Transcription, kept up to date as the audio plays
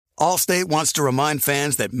Allstate wants to remind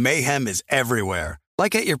fans that mayhem is everywhere,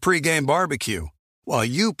 like at your pregame barbecue. While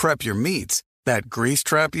you prep your meats, that grease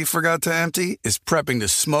trap you forgot to empty is prepping to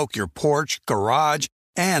smoke your porch, garage,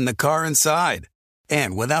 and the car inside.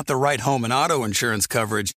 And without the right home and auto insurance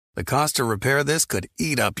coverage, the cost to repair this could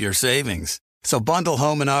eat up your savings. So bundle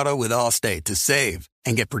home and auto with Allstate to save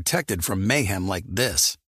and get protected from mayhem like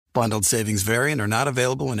this. Bundled savings vary and are not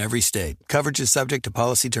available in every state. Coverage is subject to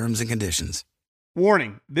policy terms and conditions.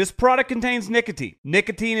 Warning, this product contains nicotine.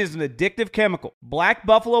 Nicotine is an addictive chemical. Black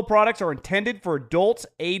Buffalo products are intended for adults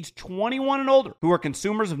aged 21 and older who are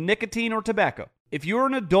consumers of nicotine or tobacco. If you're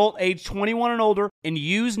an adult aged 21 and older and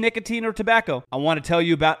use nicotine or tobacco, I want to tell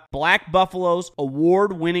you about Black Buffalo's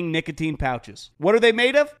award-winning nicotine pouches. What are they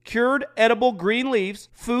made of? Cured edible green leaves,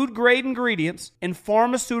 food-grade ingredients, and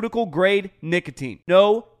pharmaceutical-grade nicotine.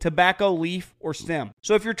 No tobacco leaf or stem.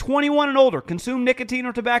 So if you're 21 and older, consume nicotine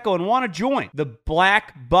or tobacco, and want to join the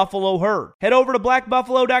Black Buffalo herd, head over to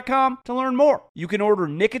blackbuffalo.com to learn more. You can order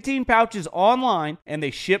nicotine pouches online, and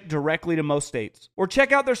they ship directly to most states. Or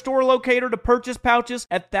check out their store locator to purchase pouches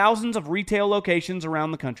at thousands of retail locations around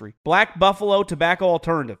the country. Black Buffalo Tobacco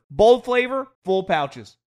Alternative. Bold flavor, full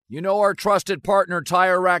pouches. You know our trusted partner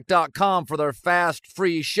TireRack.com for their fast,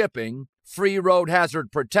 free shipping, free road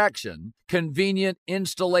hazard protection, convenient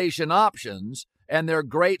installation options, and their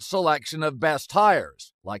great selection of best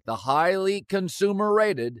tires, like the highly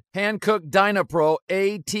consumer-rated Hankook Dynapro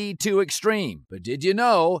AT2 Extreme. But did you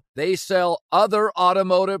know they sell other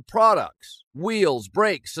automotive products? Wheels,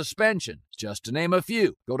 brakes, suspension, just to name a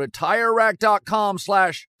few. Go to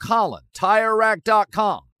TireRack.com/Colin.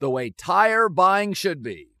 TireRack.com, the way tire buying should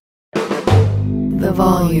be. The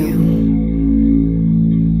volume.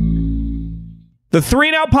 The 3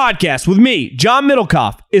 and Out podcast with me, John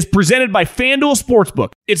Middlecoff, is presented by FanDuel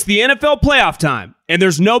Sportsbook. It's the NFL playoff time, and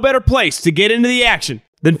there's no better place to get into the action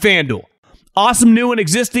than FanDuel. Awesome new and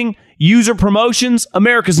existing user promotions,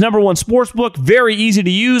 America's #1 sportsbook, very easy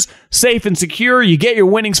to use, safe and secure. You get your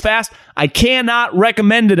winnings fast. I cannot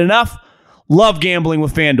recommend it enough. Love gambling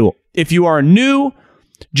with FanDuel. If you are new,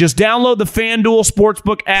 just download the FanDuel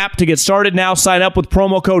Sportsbook app to get started now. Sign up with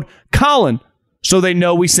promo code Colin so they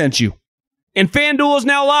know we sent you. And FanDuel is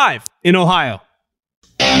now live in Ohio.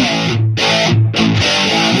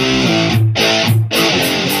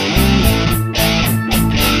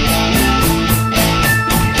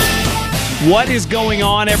 What is going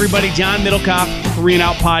on, everybody? John Middlecoff, 3 and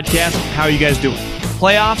Out podcast. How are you guys doing?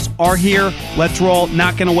 Playoffs are here. Let's roll.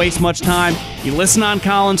 Not going to waste much time. You listen on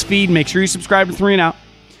Colin's feed. Make sure you subscribe to 3 and Out.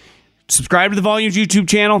 Subscribe to the Volumes YouTube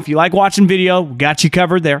channel. If you like watching video, we got you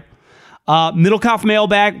covered there. Middlecoff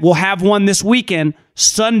mailbag. We'll have one this weekend,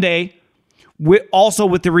 Sunday, also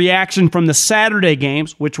with the reaction from the Saturday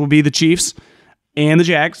games, which will be the Chiefs and the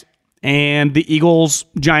Jags and the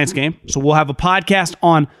Eagles-Giants game. So we'll have a podcast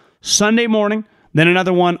on Sunday morning, then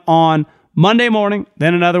another one on Monday morning,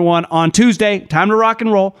 then another one on Tuesday. Time to rock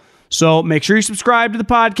and roll. So make sure you subscribe to the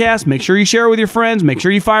podcast. Make sure you share it with your friends. Make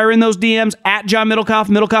sure you fire in those DMs at John Middlecoff,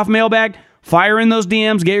 Middlecoff Mailbag. Fire in those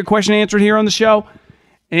DMs. Get your question answered here on the show.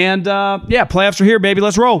 And playoffs are here, baby.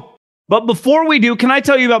 Let's roll. But before we do, can I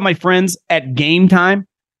tell you about my friends at Game Time?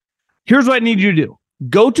 Here's what I need you to do.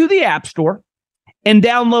 Go to the App Store and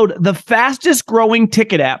download the fastest growing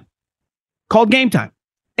ticket app called Game Time.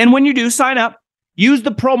 And when you do, sign up, use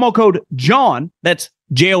the promo code JOHN, that's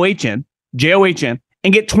JOHN,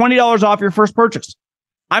 and get $20 off your first purchase.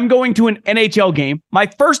 I'm going to an NHL game, my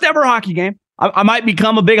first ever hockey game. I might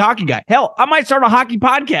become a big hockey guy. Hell, I might start a hockey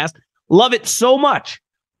podcast. Love it so much.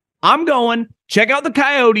 I'm going, check out the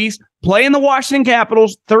Coyotes, playing the Washington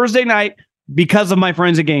Capitals Thursday night because of my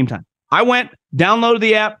friends at Game Time. I went, downloaded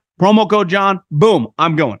the app, promo code John, boom,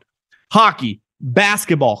 I'm going. Hockey,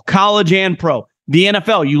 basketball, college and pro, the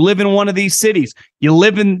NFL. You live in one of these cities. You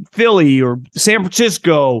live in Philly or San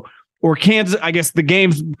Francisco or Kansas. I guess the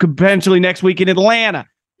games could potentially next week in Atlanta.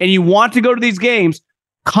 And you want to go to these games,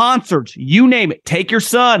 concerts, you name it. Take your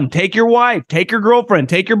son, take your wife, take your girlfriend,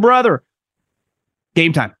 take your brother.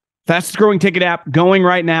 Game Time. Fastest growing ticket app going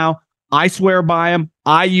right now. I swear by them.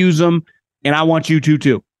 I use them. And I want you to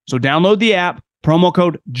too. So download the app. Promo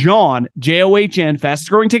code JOHN, JOHN,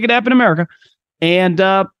 fastest growing ticket app in America. And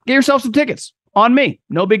get yourself some tickets on me.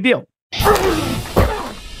 No big deal.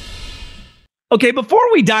 Okay,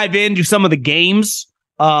 before we dive into some of the games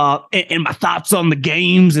and my thoughts on the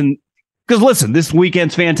games, and because listen, this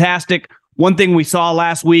weekend's fantastic. One thing we saw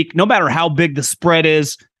last week, no matter how big the spread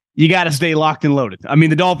is, you got to stay locked and loaded. I mean,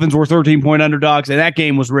 the Dolphins were 13-point underdogs, and that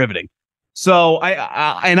game was riveting. So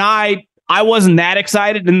I wasn't that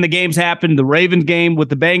excited. Then the games happened. The Ravens game with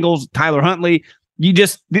the Bengals, Tyler Huntley,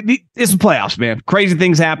 It's the playoffs, man. Crazy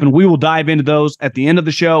things happen. We will dive into those at the end of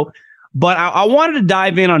the show. But I wanted to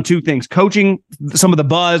dive in on two things: coaching, some of the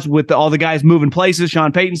buzz with all the guys moving places,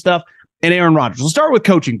 Sean Payton stuff, and Aaron Rodgers. We'll start with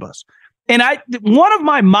coaching buzz. And one of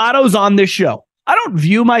my mottos on this show, I don't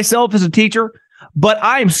view myself as a teacher, but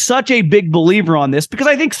I am such a big believer on this because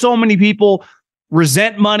I think so many people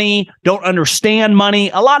resent money, don't understand money.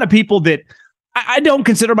 A lot of people that I don't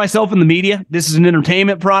consider myself in the media. This is an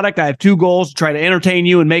entertainment product. I have two goals: to try to entertain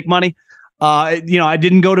you and make money. I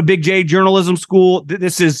didn't go to Big J journalism school.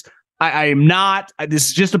 I am not. This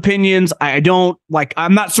is just opinions.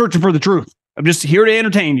 I'm not searching for the truth. I'm just here to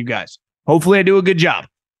entertain you guys. Hopefully I do a good job.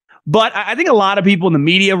 But I think a lot of people in the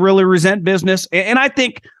media really resent business. And I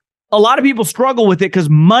think a lot of people struggle with it because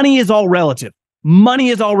money is all relative. Money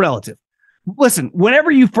is all relative. Listen, whenever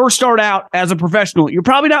you first start out as a professional, you're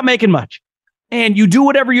probably not making much. And you do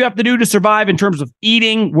whatever you have to do to survive in terms of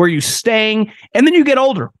eating, where you're staying. And then you get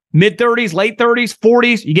older. Mid-30s, late 30s,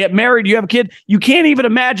 40s, you get married, you have a kid. You can't even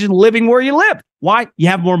imagine living where you live. Why? You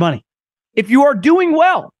have more money. If you are doing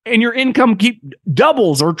well and your income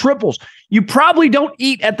doubles or triples, you probably don't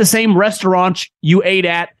eat at the same restaurants you ate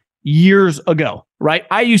at years ago, right?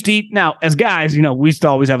 I used to eat. Now, as guys, we used to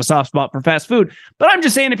always have a soft spot for fast food. But I'm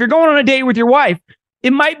just saying, if you're going on a date with your wife,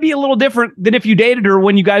 it might be a little different than if you dated her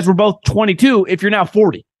when you guys were both 22, if you're now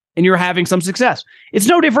 40 and you're having some success. It's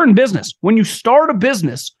no different in business. When you start a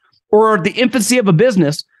business, or the infancy of a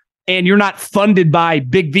business, and you're not funded by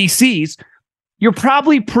big VCs, you're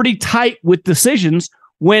probably pretty tight with decisions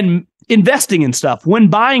when investing in stuff, when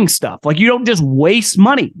buying stuff. Like, you don't just waste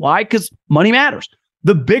money. Why? Because money matters.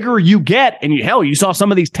 The bigger you get, and you saw some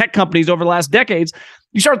of these tech companies over the last decades,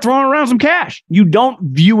 you start throwing around some cash. You don't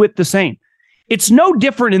view it the same. It's no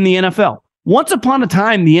different in the NFL. Once upon a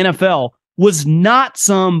time, the NFL was not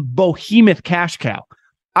some behemoth cash cow.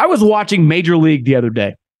 I was watching Major League the other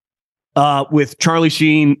day. With Charlie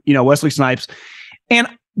Sheen, Wesley Snipes. And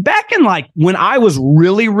back in when I was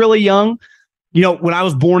really, really young, when I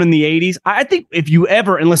was born in the 80s, I think if you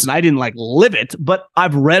ever, and listen, I didn't live it, but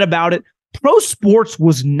I've read about it. Pro sports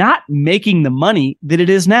was not making the money that it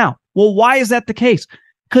is now. Well, why is that the case?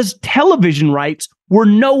 Because television rights were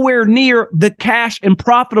nowhere near the cash and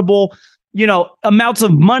profitable, amounts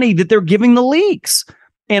of money that they're giving the leagues.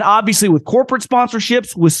 And obviously with corporate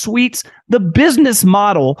sponsorships, with suites, the business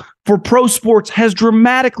model for pro sports has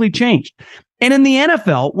dramatically changed. And in the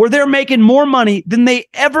NFL, where they're making more money than they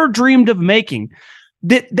ever dreamed of making,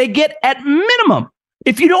 they get at minimum,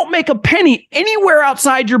 if you don't make a penny anywhere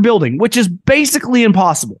outside your building, which is basically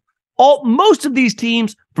impossible. Most of these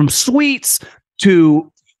teams, from suites to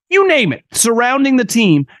you name it, surrounding the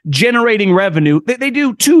team, generating revenue. They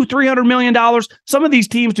do $200-300 million. Some of these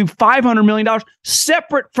teams do $500 million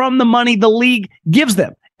separate from the money the league gives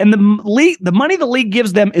them. And the money the league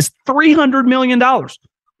gives them is $300 million.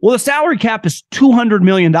 Well, the salary cap is $200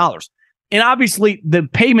 million. And obviously the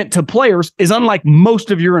payment to players is unlike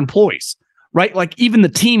most of your employees, right? Like even the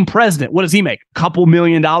team president, what does he make? A couple $1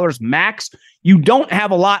 million max. You don't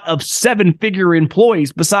have a lot of 7-figure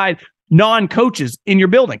employees beside non-coaches in your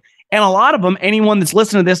building. And a lot of them, anyone that's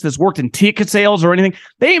listening to this that's worked in ticket sales or anything,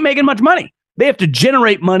 they ain't making much money. They have to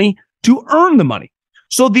generate money to earn the money.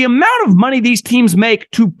 So the amount of money these teams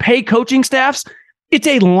make to pay coaching staffs, it's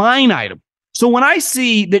a line item. So when I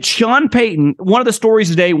see that Sean Payton, one of the stories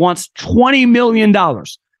today, wants $20 million,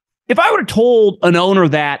 if I would have told an owner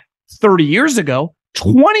that 30 years ago,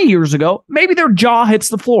 20 years ago, maybe their jaw hits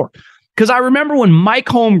the floor. Because I remember when Mike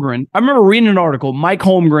Holmgren, I remember reading an article, Mike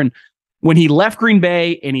Holmgren, when he left Green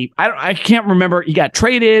Bay and I can't remember, he got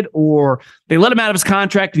traded or they let him out of his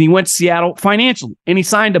contract and he went to Seattle financially and he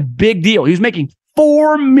signed a big deal. He was making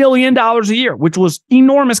 $4 million a year, which was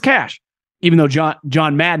enormous cash, even though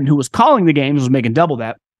John Madden, who was calling the games, was making double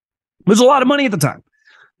that. It was a lot of money at the time.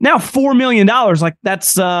 Now, $4 million,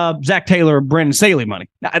 that's Zach Taylor, Brandon Staley money.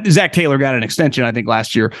 Now, Zach Taylor got an extension, I think,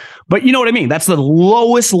 last year. But you know what I mean? That's the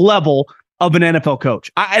lowest level of an NFL coach.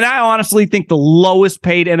 I honestly think the lowest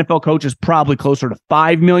paid NFL coach is probably closer to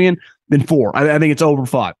 $5 million than $4. I think it's over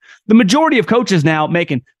 $5. The majority of coaches now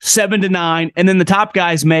making $7 to $9, and then the top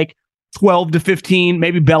guys make $12 to $15.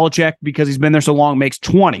 Maybe Belichick, because he's been there so long, makes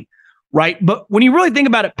 $20, right? But when you really think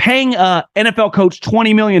about it, paying an NFL coach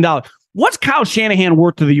 $20 million, what's Kyle Shanahan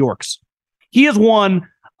worth to the Yorks? He has won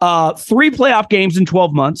 3 playoff games in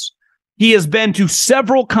 12 months. He has been to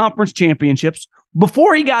several conference championships.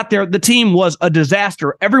 Before he got there, the team was a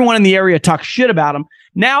disaster. Everyone in the area talked shit about him.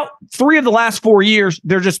 Now, 3 of the last 4 years,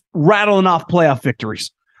 they're just rattling off playoff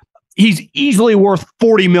victories. He's easily worth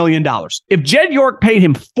 $40 million. If Jed York paid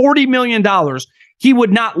him $40 million, he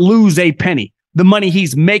would not lose a penny. the money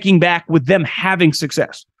he's making back with them having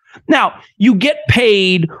success. Now, you get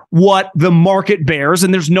paid what the market bears,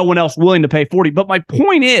 and there's no one else willing to pay 40. But my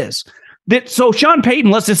point is that, so Sean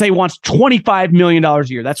Payton, let's just say, wants $25 million a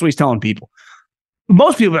year. That's what he's telling people.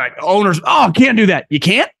 Most people are like, owners, can't do that. You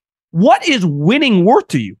can't? What is winning worth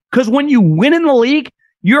to you? Because when you win in the league,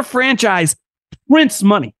 your franchise prints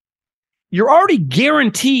money. You're already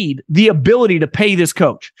guaranteed the ability to pay this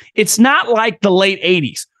coach. It's not like the late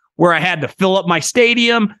 80s where I had to fill up my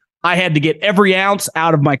stadium, I had to get every ounce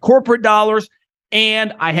out of my corporate dollars,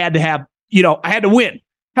 and I had to have, I had to win.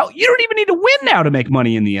 Hell, you don't even need to win now to make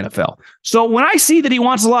money in the NFL. So when I see that he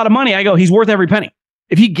wants a lot of money, I go, he's worth every penny.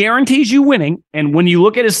 If he guarantees you winning, and when you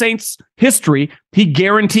look at his Saints history, he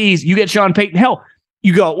guarantees you get Sean Payton. Hell,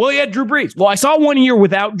 you go, well, he had Drew Brees. Well, I saw 1 year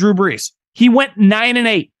without Drew Brees. He went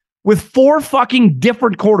 9-8 with 4 fucking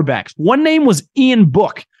different quarterbacks. One name was Ian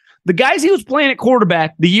Book. The guys he was playing at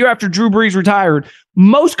quarterback the year after Drew Brees retired,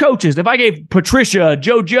 most coaches, if I gave Patricia,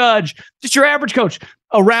 Joe Judge, just your average coach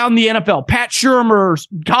around the NFL, Pat Shurmur,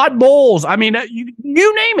 Todd Bowles, I mean,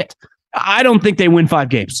 you name it. I don't think they win 5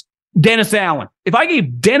 games. Dennis Allen. If I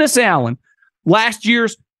gave Dennis Allen last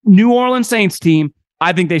year's New Orleans Saints team,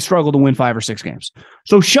 I think they struggle to win 5 or 6 games.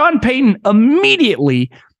 So Sean Payton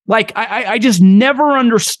immediately, like, I just never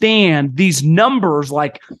understand these numbers,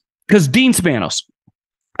 like, because Dean Spanos,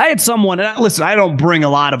 I had someone, and listen, I don't bring a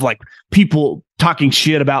lot of like people talking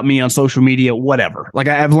shit about me on social media, whatever. Like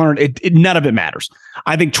I've learned none of it matters.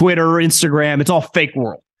 I think Twitter, Instagram, it's all fake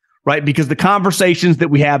world, right? Because the conversations that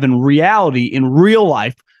we have in reality, in real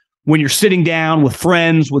life, when you're sitting down with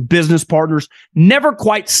friends, with business partners, never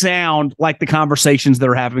quite sound like the conversations that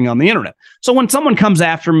are happening on the internet. So when someone comes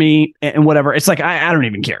after me and whatever, it's like, I don't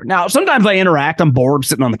even care. Now, sometimes I interact, I'm bored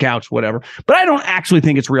sitting on the couch, whatever, but I don't actually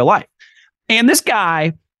think it's real life. And this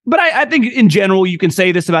guy, but I think in general, you can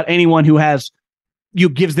say this about anyone who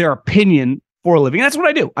gives their opinion for a living. That's what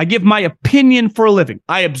I do. I give my opinion for a living.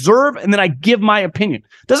 I observe and then I give my opinion.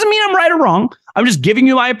 Doesn't mean I'm right or wrong. I'm just giving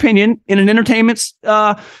you my opinion in an entertainment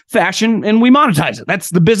fashion, and we monetize it. That's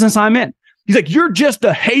the business I'm in. He's like, you're just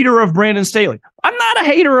a hater of Brandon Staley. I'm not a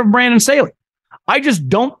hater of Brandon Staley. I just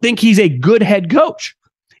don't think he's a good head coach.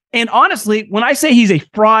 And honestly, when I say he's a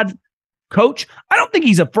fraud coach, I don't think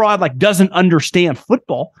he's a fraud, like doesn't understand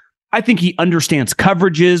football. I think he understands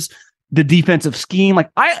coverages, the defensive scheme. Like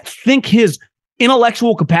I think his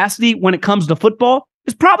intellectual capacity when it comes to football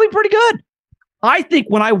is probably pretty good. I think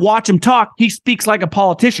when I watch him talk, he speaks like a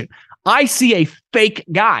politician. I see a fake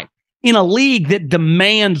guy in a league that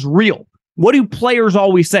demands real. What do players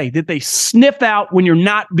always say? That they sniff out when you're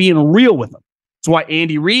not being real with them. That's why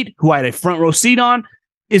Andy Reid, who I had a front row seat on,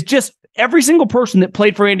 is just every single person that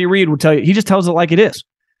played for Andy Reid would tell you, he just tells it like it is.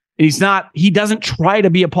 And he doesn't try to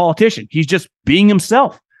be a politician. He's just being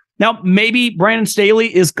himself. Now, maybe Brandon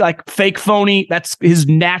Staley is like fake phony. That's his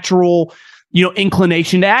natural,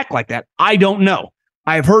 inclination to act like that. I don't know.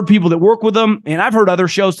 I've heard people that work with him, and I've heard other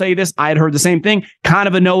shows say this. I had heard the same thing, kind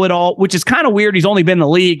of a know-it-all, which is kind of weird. He's only been in the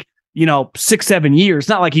league, 6-7 years. It's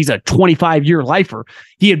not like he's a 25-year lifer.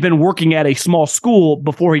 He had been working at a small school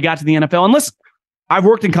before he got to the NFL. And listen, I've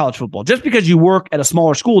worked in college football. Just because you work at a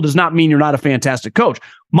smaller school does not mean you're not a fantastic coach.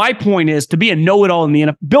 My point is to be a know-it-all in the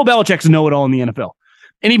NFL. Bill Belichick's a know-it-all in the NFL.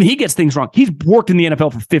 And even he gets things wrong. He's worked in the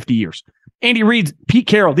NFL for 50 years. Andy Reid, Pete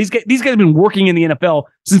Carroll, these guys have been working in the NFL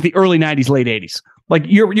since the early 90s, late 80s. Like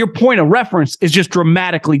your point of reference is just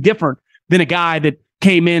dramatically different than a guy that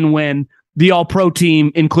came in when the all-pro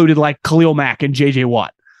team included like Khalil Mack and J.J.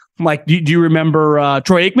 Watt. Like, do you remember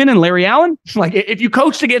Troy Aikman and Larry Allen? Like, if you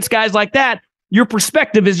coached against guys like that, your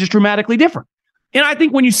perspective is just dramatically different. And I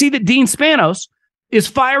think when you see that Dean Spanos is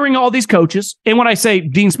firing all these coaches, and when I say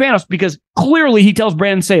Dean Spanos, because clearly he tells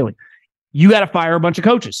Brandon Staley, you got to fire a bunch of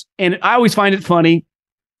coaches. And I always find it funny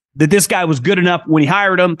that this guy was good enough when he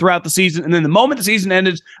hired them throughout the season, and then the moment the season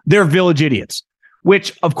ended, they're village idiots,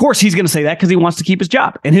 which, of course, he's going to say that because he wants to keep his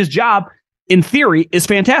job. And his job, in theory, is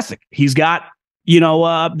fantastic. He's got,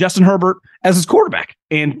 Justin Herbert as his quarterback.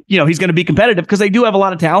 And, he's going to be competitive because they do have a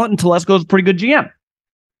lot of talent, and Telesco's a pretty good GM.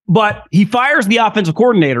 But he fires the offensive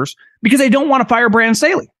coordinators because they don't want to fire Brandon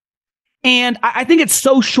Staley. And I think it's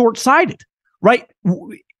so short-sighted, right?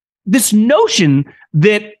 This notion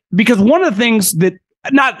that, because one of the things that,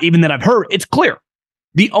 not even that I've heard, it's clear,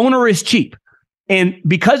 the owner is cheap. And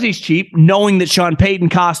because he's cheap, knowing that Sean Payton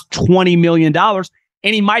costs $20 million and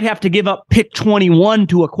he might have to give up pick 21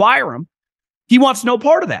 to acquire him, he wants no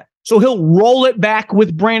part of that. So he'll roll it back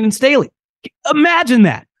with Brandon Staley. Imagine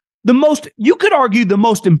that. You could argue the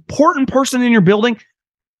most important person in your building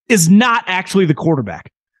is not actually the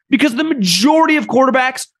quarterback, because the majority of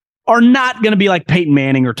quarterbacks are not going to be like Peyton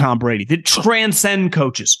Manning or Tom Brady that transcend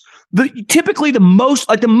coaches. Typically the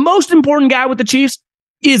most important guy with the Chiefs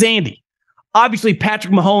is Andy. Obviously,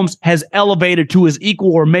 Patrick Mahomes has elevated to his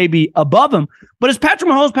equal or maybe above him. But is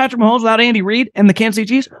Patrick Mahomes without Andy Reid and the Kansas City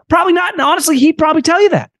Chiefs? Probably not. And honestly, he'd probably tell you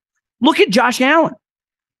that. Look at Josh Allen.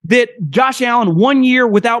 That Josh Allen, 1 year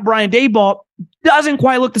without Brian Daboll, doesn't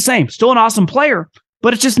quite look the same. Still an awesome player,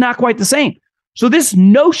 but it's just not quite the same. So this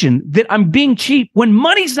notion that I'm being cheap when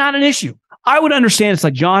money's not an issue, I would understand. It's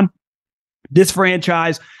like, John, this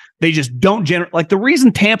franchise, they just don't generate. Like the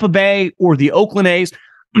reason Tampa Bay or the Oakland A's,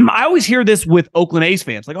 I always hear this with Oakland A's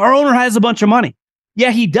fans. Like, our owner has a bunch of money.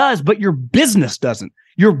 Yeah, he does, but your business doesn't.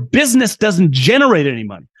 Your business doesn't generate any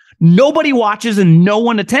money. Nobody watches and no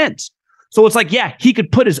one attends. So it's like, yeah, he could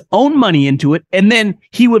put his own money into it and then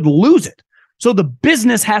he would lose it. So the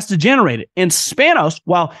business has to generate it. And Spanos,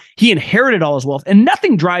 while he inherited all his wealth, and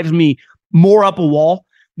nothing drives me more up a wall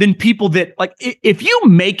than people that, like, if you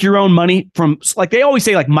make your own money from, like they always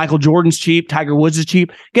say, like Michael Jordan's cheap, Tiger Woods is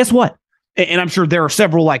cheap. Guess what? And I'm sure there are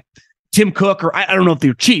several like Tim Cook, or I don't know if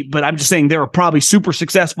they're cheap, but I'm just saying there are probably super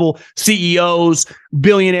successful CEOs,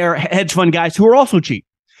 billionaire hedge fund guys who are also cheap.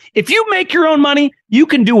 If you make your own money, you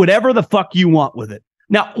can do whatever the fuck you want with it.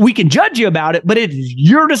 Now, we can judge you about it, but it is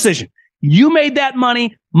your decision. You made that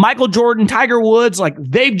money. Michael Jordan, Tiger Woods, like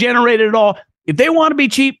they've generated it all. If they want to be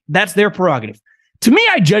cheap, that's their prerogative. To me,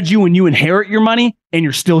 I judge you when you inherit your money and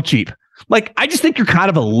you're still cheap. Like, I just think you're kind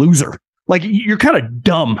of a loser. Like, you're kind of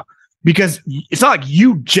dumb. Because it's not like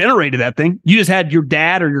you generated that thing. You just had your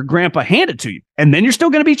dad or your grandpa hand it to you. And then you're still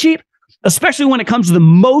going to be cheap, especially when it comes to the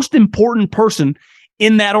most important person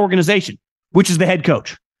in that organization, which is the head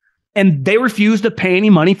coach. And they refuse to pay any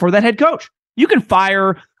money for that head coach. You can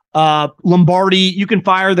fire Lombardi. You can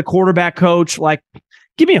fire the quarterback coach. Like,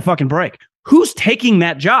 give me a fucking break. Who's taking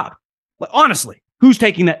that job? Like, honestly, who's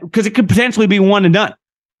taking that? Because it could potentially be one and done.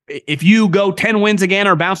 If you go 10 wins again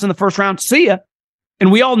or bounce in the first round, see ya.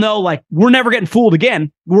 And we all know, like, we're never getting fooled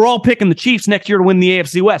again. We're all picking the Chiefs next year to win the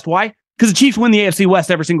AFC West. Why? Because the Chiefs win the AFC West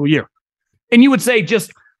every single year. And you would say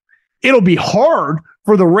just, it'll be hard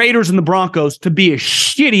for the Raiders and the Broncos to be as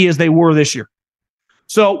shitty as they were this year.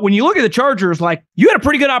 So when you look at the Chargers, like, you had a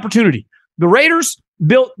pretty good opportunity. The Raiders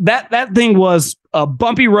built that thing was a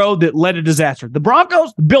bumpy road that led to disaster. The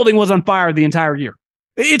Broncos, the building was on fire the entire year.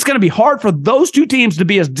 It's going to be hard for those two teams to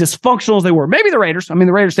be as dysfunctional as they were. Maybe the Raiders. I mean,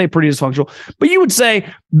 the Raiders stay pretty dysfunctional. But you would say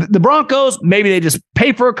the Broncos, maybe they just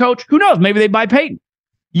pay for a coach. Who knows? Maybe they buy Peyton.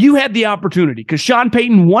 You had the opportunity because Sean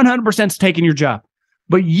Payton 100% is taking your job.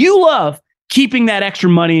 But you love keeping that extra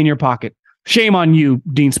money in your pocket. Shame on you,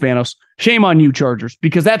 Dean Spanos. Shame on you, Chargers,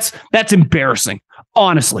 because that's embarrassing,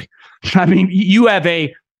 honestly. I mean, you have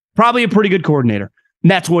probably a pretty good coordinator. And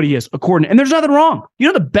that's what he is, a coordinator. And there's nothing wrong. You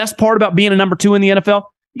know the best part about being a number 2 in the NFL?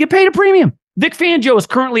 You get paid a premium. Vic Fangio is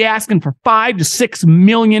currently asking for $5 to $6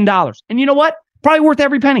 million. And you know what? Probably worth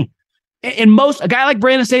every penny. And a guy like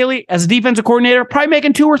Brandon Staley as a defensive coordinator, probably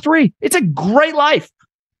making 2 or 3. It's a great life.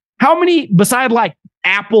 How many, beside like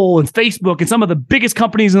Apple and Facebook and some of the biggest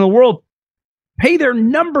companies in the world, pay their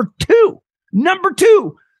number two,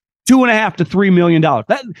 $2.5 to $3 million?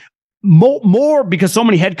 That more because so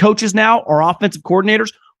many head coaches now are offensive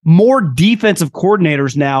coordinators. More defensive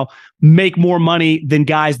coordinators now make more money than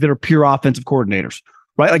guys that are pure offensive coordinators,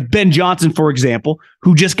 right? Like Ben Johnson, for example,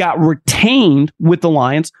 who just got retained with the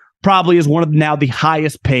Lions, probably is one of now the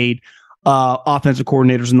highest paid offensive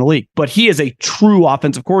coordinators in the league. But he is a true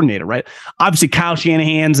offensive coordinator, right? Obviously, Kyle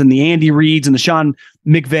Shanahan's and the Andy Reids and the Sean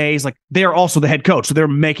McVays, like they're also the head coach. So they're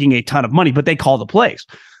making a ton of money, but they call the plays.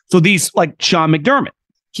 So these, like Sean McDermott,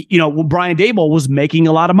 Brian Daboll was making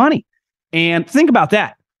a lot of money. And think about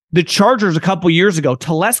that. The Chargers a couple years ago,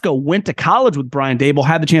 Telesco went to college with Brian Daboll,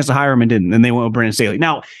 had the chance to hire him and didn't. And they went with Brandon Staley.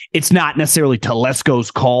 Now, it's not necessarily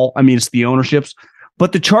Telesco's call. I mean, it's the ownership's.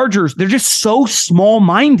 But the Chargers, they're just so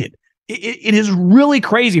small-minded. It is really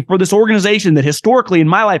crazy for this organization that historically in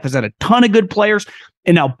my life has had a ton of good players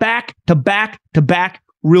and now back to back to back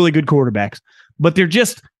really good quarterbacks. But they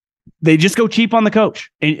just go cheap on the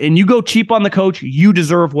coach. And you go cheap on the coach, you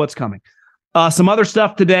deserve what's coming. Some other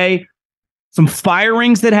stuff today. Some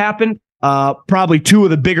firings that happened, probably 2 of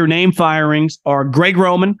the bigger name firings are Greg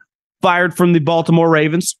Roman, fired from the Baltimore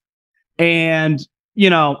Ravens. And,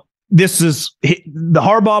 this is the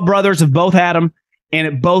Harbaugh brothers have both had him, and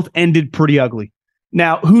it both ended pretty ugly.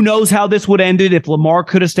 Now, who knows how this would have ended if Lamar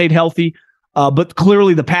could have stayed healthy, but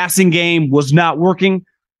clearly the passing game was not working.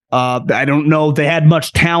 I don't know if they had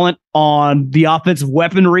much talent on the offensive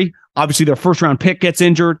weaponry. Obviously, their first-round pick gets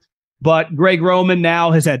injured. But Greg Roman now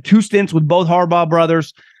has had 2 stints with both Harbaugh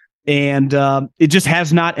brothers, and it just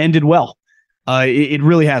has not ended well. It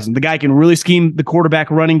really hasn't. The guy can really scheme the quarterback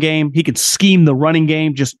running game. He can scheme the running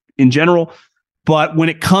game just in general. But when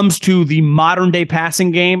it comes to the modern day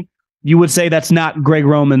passing game, you would say that's not Greg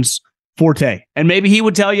Roman's forte. And maybe he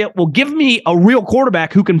would tell you, well, give me a real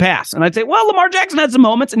quarterback who can pass. And I'd say, well, Lamar Jackson had some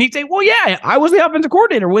moments. And he'd say, well, yeah, I was the offensive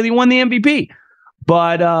coordinator when he won the MVP.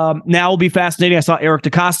 But now it'll be fascinating. I saw Eric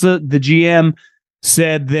DeCosta, the GM,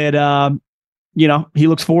 said that, he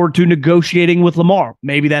looks forward to negotiating with Lamar.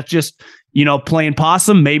 Maybe that's just, playing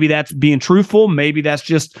possum. Maybe that's being truthful. Maybe that's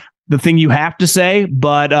just the thing you have to say.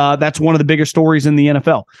 But that's one of the bigger stories in the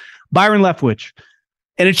NFL. Byron Leftwich.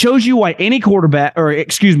 And it shows you why any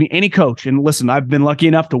any coach, and listen, I've been lucky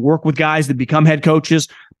enough to work with guys that become head coaches.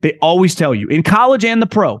 They always tell you in college and the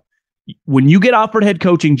pro, when you get offered head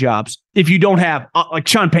coaching jobs, if you don't have, like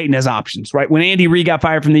Sean Payton has options, right? When Andy Reid got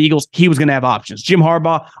fired from the Eagles, he was going to have options. Jim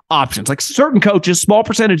Harbaugh, options. Like certain coaches, small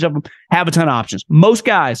percentage of them have a ton of options. Most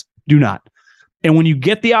guys do not. And when you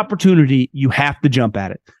get the opportunity, you have to jump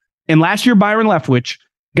at it. And last year, Byron Leftwich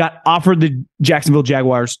got offered the Jacksonville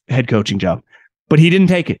Jaguars head coaching job, but he didn't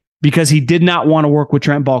take it because he did not want to work with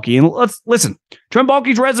Trent Baalke. And let's listen, Trent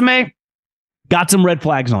Baalke's resume got some red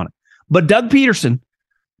flags on it, but Doug Peterson,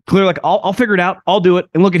 clearly, like, I'll figure it out. I'll do it.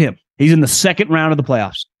 And look at him. He's in the second round of the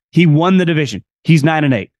playoffs. He won the division. He's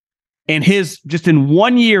 9-8. And just in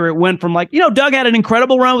 1 year, it went from Doug had an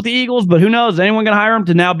incredible run with the Eagles, but who knows? Is anyone going to hire him?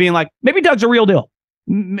 To now being like, maybe Doug's a real deal.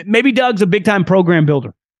 Maybe Doug's a big time program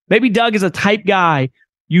builder. Maybe Doug is a type guy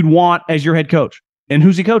you'd want as your head coach. And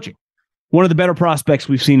who's he coaching? One of the better prospects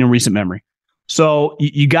we've seen in recent memory. So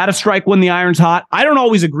you got to strike when the iron's hot. I don't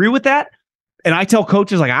always agree with that. And I tell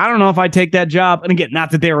coaches, I don't know if I'd take that job. And again,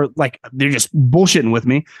 not that they're just bullshitting with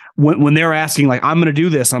me when they're asking, I'm going to do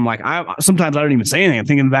this. I'm like, sometimes I don't even say anything. I'm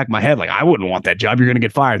thinking in the back of my head, I wouldn't want that job. You're going to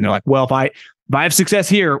get fired. And they're like, well, if I have success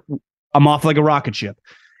here, I'm off like a rocket ship.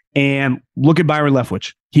 And look at Byron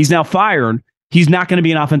Leftwich. He's now fired. He's not going to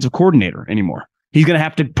be an offensive coordinator anymore. He's going to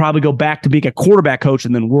have to probably go back to being a quarterback coach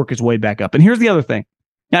and then work his way back up. And here's the other thing.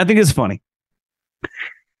 And I think it's funny.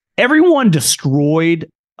 Everyone destroyed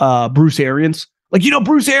Bruce Arians.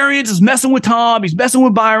 Bruce Arians is messing with Tom. He's messing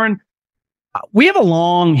with Byron. We have a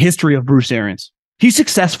long history of Bruce Arians. He's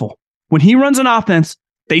successful. When he runs an offense,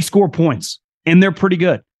 they score points, and they're pretty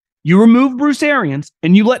good. You remove Bruce Arians,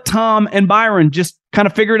 and you let Tom and Byron just kind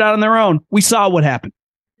of figure it out on their own. We saw what happened.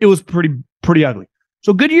 It was pretty ugly.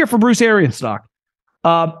 So good year for Bruce Arians stock. 2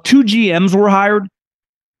 GMs were hired.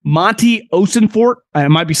 Monty Osenfort, I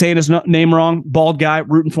might be saying his name wrong, bald guy,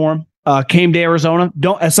 rooting for him. Came to Arizona.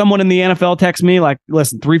 As someone in the NFL texts me,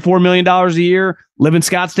 listen, $3-4 million a year, live in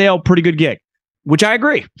Scottsdale, pretty good gig, which I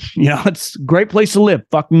agree. It's a great place to live.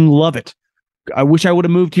 Fucking love it. I wish I would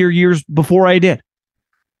have moved here years before I did.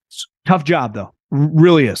 Tough job, though.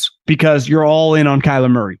 Really is, because you're all in on Kyler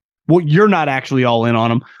Murray. Well, you're not actually all in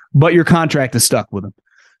on him, but your contract is stuck with him.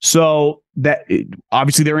 So that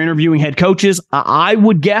obviously they're interviewing head coaches. I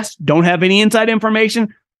would guess, don't have any inside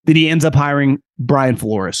information, that he ends up hiring Brian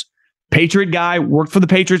Flores. Patriot guy, worked for the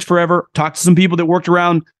Patriots forever. Talked to some people that worked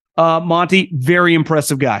around Monty. Very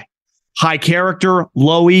impressive guy. High character,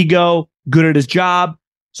 low ego, good at his job.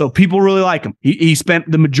 So people really like him. He spent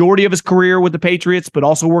the majority of his career with the Patriots, but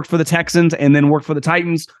also worked for the Texans and then worked for the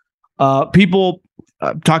Titans. People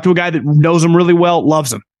talk to a guy that knows him really well,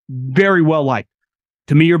 loves him. Very well liked.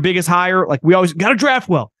 To me, your biggest hire, we always got to draft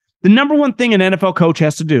well. The number one thing an NFL coach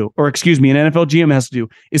has to do, an NFL GM has to do,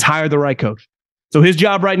 is hire the right coach. So his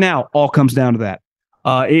job right now all comes down to that.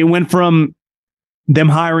 It went from them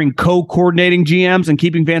hiring co-coordinating GMs and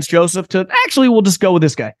keeping Vance Joseph to actually we'll just go with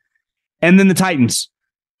this guy. And then the Titans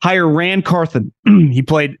hire Rand Carthen. He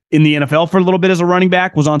played in the NFL for a little bit as a running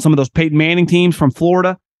back, was on some of those Peyton Manning teams from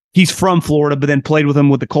Florida. He's from Florida, but then played with him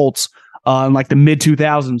with the Colts in the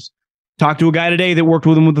mid-2000s. Talked to a guy today that worked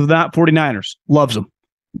with him with the 49ers. Loves him.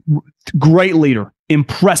 Great leader.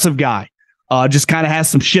 Impressive guy. Just kind of has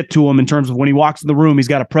some shit to him in terms of when he walks in the room, he's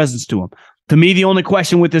got a presence to him. To me, the only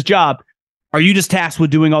question with this job, are you just tasked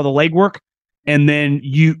with doing all the legwork and then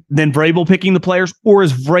Vrabel picking the players, or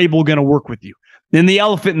is Vrabel going to work with you? Then the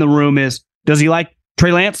elephant in the room is, does he like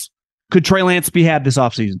Trey Lance? Could Trey Lance be had this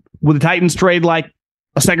offseason? Would the Titans trade a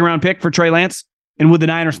second-round pick for Trey Lance? And would the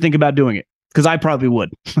Niners think about doing it? Because I probably would.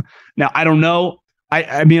 Now, I don't know.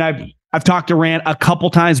 I've talked to Rand a couple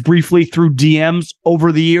times briefly through DMs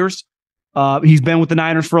over the years. He's been with the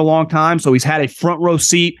Niners for a long time, so he's had a front row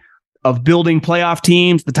seat of building playoff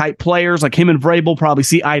teams. The type players like him and Vrabel probably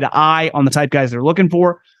see eye to eye on the type guys they're looking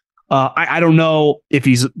for. I don't know if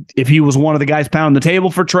he was one of the guys pounding the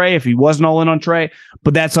table for Trey, if he wasn't all in on Trey,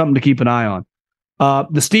 but that's something to keep an eye on.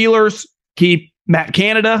 The Steelers keep Matt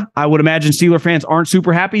Canada. I would imagine Steeler fans aren't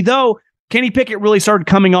super happy, though. Kenny Pickett really started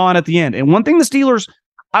coming on at the end. And one thing the Steelers,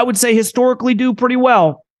 I would say, historically do pretty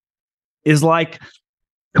well is like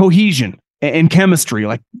cohesion and chemistry.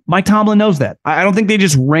 Like Mike Tomlin knows that. I don't think they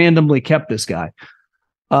just randomly kept this guy.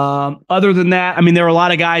 Other than that, I mean, there were a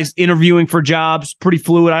lot of guys interviewing for jobs, pretty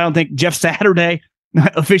fluid. I don't think Jeff Saturday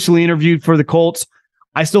officially interviewed for the Colts.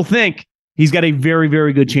 I still think he's got a very,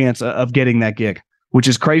 very good chance of getting that gig, which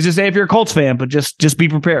is crazy to say if you're a Colts fan, but just be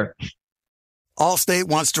prepared. Allstate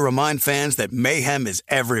wants to remind fans that mayhem is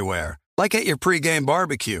everywhere, like at your pregame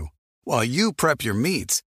barbecue. While you prep your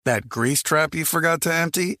meats, that grease trap you forgot to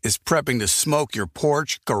empty is prepping to smoke your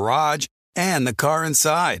porch, garage, and the car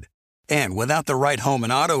inside. And without the right home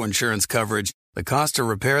and auto insurance coverage, the cost to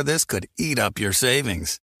repair this could eat up your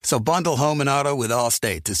savings. So bundle home and auto with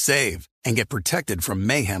Allstate to save and get protected from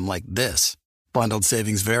mayhem like this. Bundled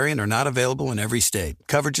savings vary and are not available in every state.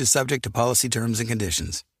 Coverage is subject to policy terms and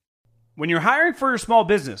conditions. When you're hiring for your small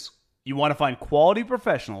business, you want to find quality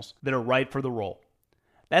professionals that are right for the role.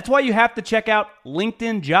 That's why you have to check out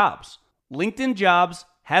LinkedIn Jobs. LinkedIn Jobs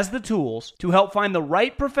has the tools to help find the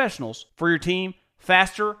right professionals for your team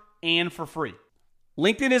faster and for free.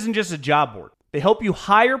 LinkedIn isn't just a job board. They help you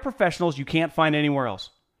hire professionals you can't find anywhere else.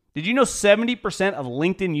 Did you know 70% of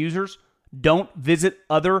LinkedIn users don't visit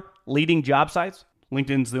other leading job sites?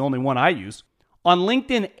 LinkedIn's the only one I use. On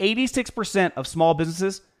LinkedIn, 86% of small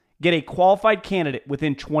businesses get a qualified candidate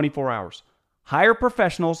within 24 hours. Hire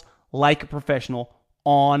professionals like a professional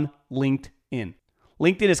on LinkedIn.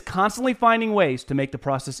 LinkedIn is constantly finding ways to make the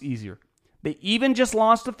process easier. They even just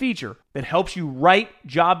launched a feature that helps you write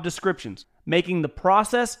job descriptions, making the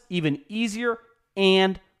process even easier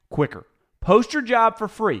and quicker. Post your job for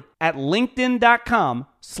free at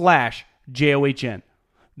linkedin.com/JOHN.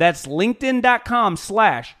 That's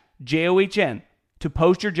linkedin.com/JOHN to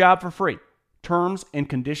post your job for free. Terms and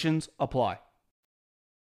conditions apply.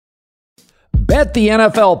 Bet the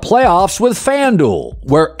NFL playoffs with FanDuel,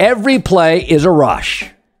 where every play is a rush.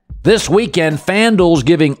 This weekend, FanDuel's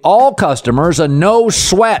giving all customers a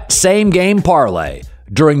no-sweat same-game parlay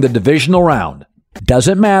during the divisional round.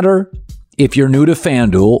 Doesn't matter if you're new to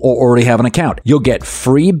FanDuel or already have an account. You'll get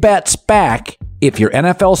free bets back if your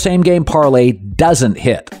NFL same-game parlay doesn't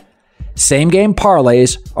hit. Same-game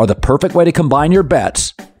parlays are the perfect way to combine your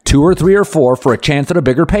bets, 2 or 3 or 4, for a chance at a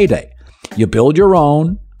bigger payday. You build your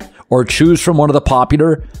own or choose from one of the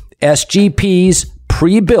popular SGPs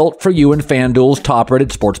pre-built for you in FanDuel's top-rated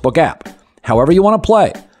sportsbook app. However you want to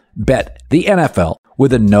play, bet the NFL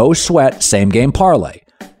with a no-sweat same-game parlay.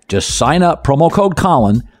 Just sign up, promo code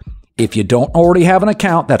Colin. If you don't already have an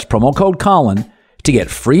account, that's promo code Colin to get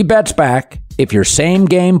free bets back if your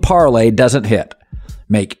same-game parlay doesn't hit.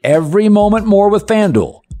 Make every moment more with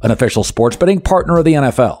FanDuel, an official sports betting partner of the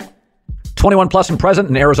NFL. 21 plus and present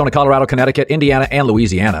in Arizona, Colorado, Connecticut, Indiana, and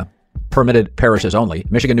Louisiana. Permitted parishes only.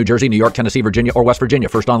 Michigan, New Jersey, New York, Tennessee, Virginia, or West Virginia.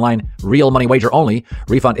 First online, real money wager only.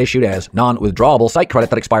 Refund issued as non-withdrawable site credit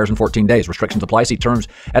that expires in 14 days. Restrictions apply. See terms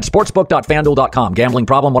at sportsbook.fanduel.com. Gambling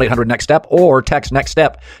problem? 1-800-NEXT-STEP or text NEXT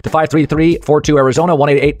STEP to 53342 Arizona,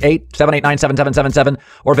 1-888-789-7777,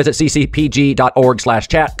 or visit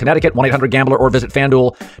ccpg.org/chat. Connecticut, 1-800-GAMBLER, or visit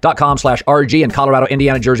fanduel.com/RG. In Colorado,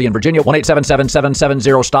 Indiana, Jersey, and Virginia,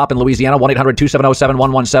 1-877-770-STOP. In Louisiana,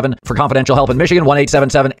 1-800-270-7117. For confidential help in Michigan,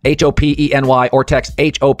 1-877-HOPENY, or text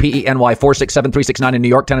HOPENY 467-369 in New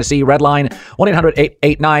York, Tennessee. Red line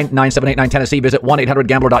 1-800-889-9789 Tennessee. Visit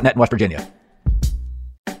 1-800-GAMBLER.net in West Virginia.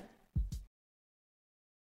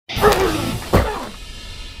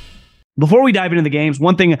 Before we dive into the games,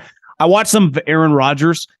 one thing, I watched some of Aaron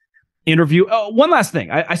Rodgers interview. One last thing.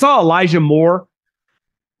 I saw Elijah Moore.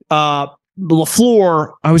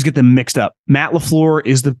 LaFleur, I always get them mixed up. Matt LaFleur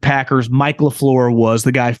is the Packers. Mike LaFleur was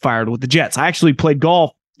the guy fired with the Jets. I actually played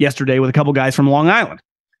golf yesterday with a couple guys from Long Island.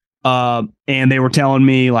 And they were telling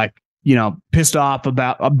me, like, you know, pissed off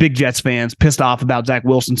about big Jets fans, pissed off about Zach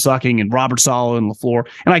Wilson sucking and Robert Saleh and LaFleur.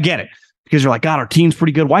 And I get it, because you're like, God, our team's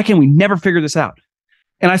pretty good. Why can't we never figure this out?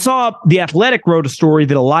 And I saw The Athletic wrote a story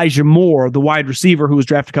that Elijah Moore, the wide receiver who was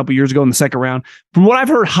drafted a couple years ago in the second round, from what I've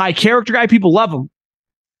heard, high character guy, people love him,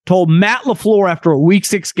 told Matt LaFleur after a week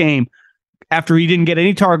 6 game, after he didn't get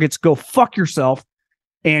any targets, go fuck yourself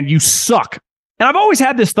and you suck. And I've always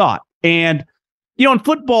had this thought. And, you know, in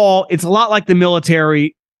football, it's a lot like the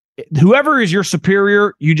military. Whoever is your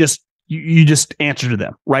superior, you just answer to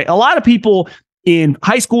them, right? A lot of people in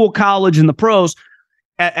high school, college, and the pros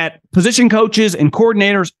at position coaches and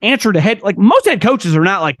coordinators answer to head. Like, most head coaches are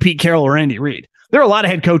not like Pete Carroll or Andy Reid. There are a lot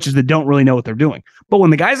of head coaches that don't really know what they're doing. But when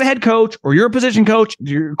the guy's a head coach or you're a position coach,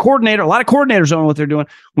 you're a coordinator, a lot of coordinators don't know what they're doing.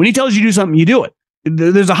 When he tells you to do something, you do it.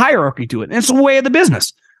 There's a hierarchy to it. And it's the way of the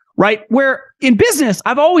business. right? Where in business,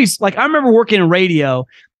 I've always I remember working in radio,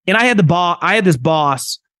 and I had this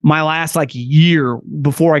boss my last year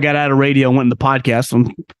before I got out of radio and went into podcast. So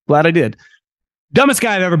I'm glad I did. Dumbest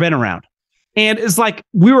guy I've ever been around. And it's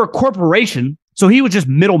we were a corporation, so he was just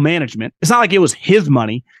middle management. It's not like it was his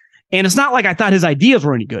money. And it's not like I thought his ideas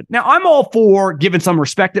were any good. Now, I'm all for giving some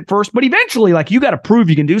respect at first, but eventually, you got to prove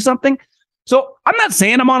you can do something. So I'm not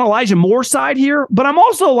saying I'm on Elijah Moore's side here, but I'm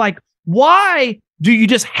also why do you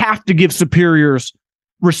just have to give superiors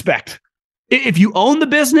respect? If you own the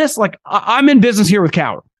business, I'm in business here with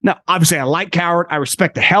Coward. Now, obviously, I like Coward. I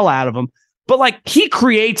respect the hell out of him. But he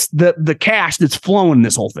creates the cash that's flowing in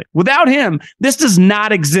this whole thing. Without him, this does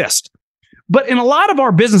not exist. But in a lot of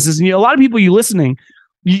our businesses, and a lot of people you listening,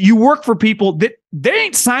 you work for people that they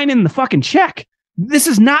ain't signing the fucking check. This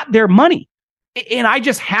is not their money. And I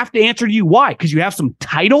just have to answer to you why. Because you have some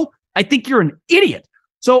title? I think you're an idiot.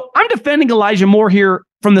 So I'm defending Elijah Moore here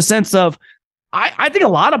from the sense of I think a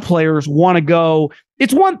lot of players want to go.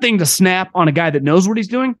 It's one thing to snap on a guy that knows what he's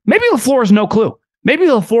doing. Maybe LaFleur has no clue. Maybe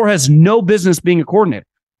LaFleur has no business being a coordinator.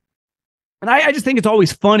 And I just think it's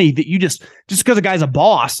always funny that you just because a guy's a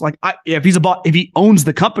boss, if he's a boss, if he owns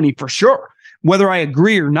the company for sure, whether I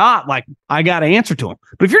agree or not, I got to answer to him.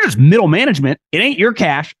 But if you're just middle management, it ain't your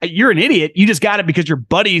cash. You're an idiot. You just got it because you're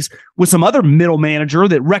buddies with some other middle manager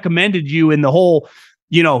that recommended you in the whole,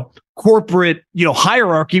 corporate,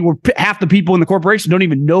 hierarchy where half the people in the corporation don't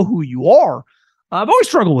even know who you are. I've always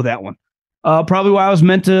struggled with that one. Probably why I was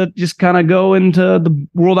meant to just kind of go into the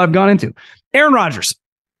world I've gone into. Aaron Rodgers.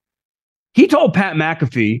 He told Pat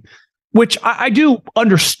McAfee, which I do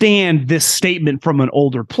understand this statement from an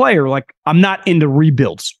older player. I'm not into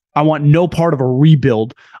rebuilds. I want no part of a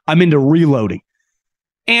rebuild. I'm into reloading.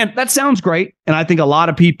 And that sounds great. And I think a lot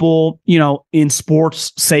of people, in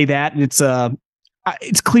sports say that. And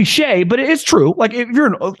it's cliche, but it's true. If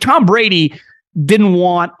you're Tom Brady didn't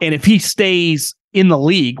want, and if he stays in the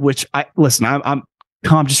league, which I'm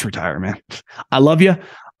Tom, just retire, man. I love you.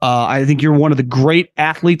 I think you're one of the great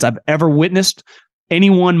athletes I've ever witnessed.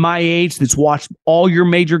 Anyone my age that's watched all your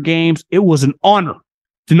major games, it was an honor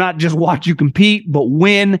to not just watch you compete, but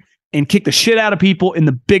win and kick the shit out of people in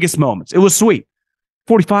the biggest moments. It was sweet.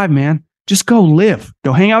 45, man. Just go live.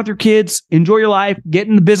 Go hang out with your kids. Enjoy your life. Get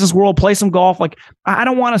in the business world. Play some golf. I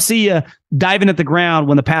don't want to see you diving at the ground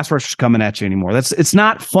when the pass rusher's coming at you anymore. It's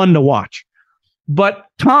not fun to watch. But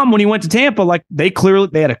Tom, when he went to Tampa, they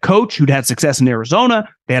had a coach who'd had success in Arizona.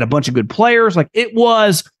 They had a bunch of good players. It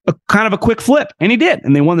was a kind of a quick flip, and he did.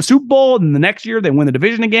 And they won the Super Bowl. And the next year, they win the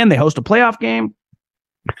division again. They host a playoff game.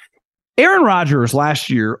 Aaron Rodgers last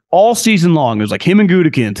year, all season long, it was him and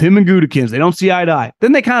Gutekunst. They don't see eye to eye.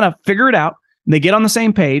 Then they kind of figure it out. And they get on the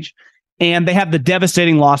same page, and they have the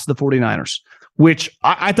devastating loss to the 49ers, which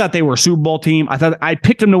I thought they were a Super Bowl team. I thought I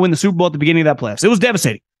picked them to win the Super Bowl at the beginning of that playoffs. It was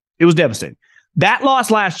devastating. That loss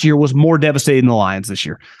last year was more devastating than the Lions this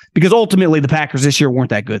year because ultimately the Packers this year weren't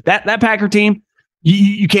that good. That Packer team,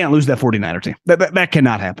 you can't lose that 49er team. That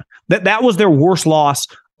cannot happen. That was their worst loss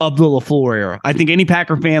of the LaFleur era. I think any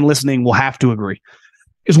Packer fan listening will have to agree.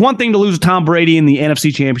 It's one thing to lose to Tom Brady in the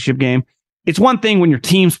NFC Championship game. It's one thing when your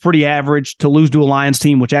team's pretty average to lose to a Lions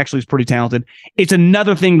team, which actually is pretty talented. It's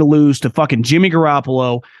another thing to lose to fucking Jimmy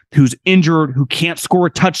Garoppolo, who's injured, who can't score a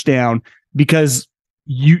touchdown because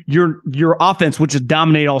your offense, which has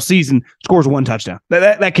dominated all season, scores one touchdown.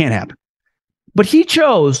 That can't happen. But he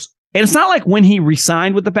chose, and it's not like when he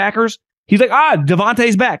re-signed with the Packers, he's like,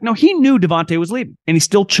 Devontae's back. No, he knew Devontae was leaving, and he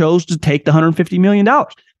still chose to take the $150 million.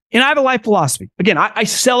 And I have a life philosophy. Again, I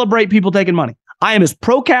celebrate people taking money. I am as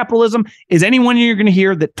pro-capitalism as anyone you're going to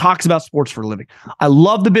hear that talks about sports for a living. I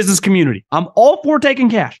love the business community. I'm all for taking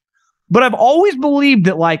cash. But I've always believed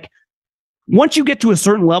that, once you get to a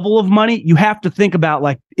certain level of money, you have to think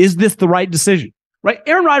about, is this the right decision? Right?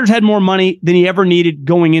 Aaron Rodgers had more money than he ever needed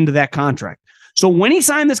going into that contract. So when he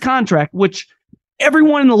signed this contract, which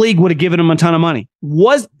everyone in the league would have given him a ton of money,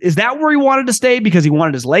 is that where he wanted to stay because he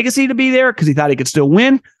wanted his legacy to be there because he thought he could still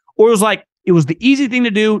win? Or it was it was the easy thing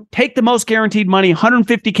to do, take the most guaranteed money,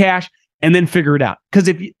 150 cash, and then figure it out. Because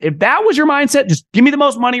if that was your mindset, just give me the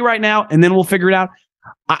most money right now, and then we'll figure it out.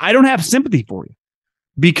 I don't have sympathy for you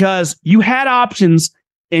because you had options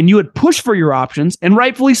and you had pushed for your options, and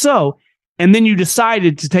rightfully so. And then you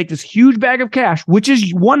decided to take this huge bag of cash, which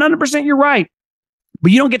is 100% you're right,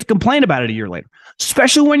 but you don't get to complain about it a year later,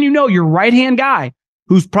 especially when you know your right-hand guy,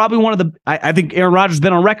 who's probably one of the, I think Aaron Rodgers has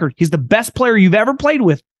been on record, he's the best player you've ever played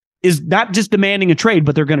with, is not just demanding a trade,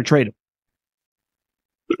 but they're going to trade him.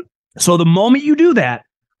 So the moment you do that,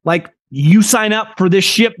 you sign up for this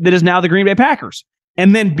ship that is now the Green Bay Packers.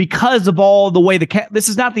 And then because of all the way this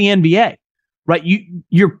is not the NBA. right?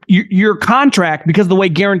 Your contract, because of the way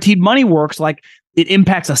guaranteed money works, like it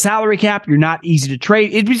impacts a salary cap. You're not easy to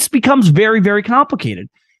trade. It just becomes very, very complicated.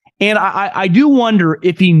 And I do wonder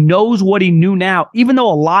if he knows what he knew now, even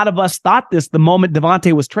though a lot of us thought this the moment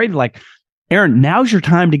Devontae was traded, like, Aaron, now's your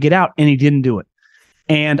time to get out. And he didn't do it.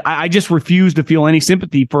 And I just refuse to feel any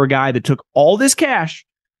sympathy for a guy that took all this cash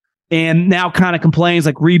and now kind of complains,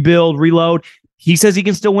 like, rebuild, reload. He says he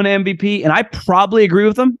can still win an MVP. And I probably agree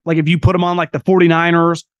with him. Like, if you put him on like the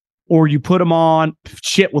 49ers, or you put him on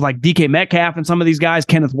shit with like DK Metcalf and some of these guys,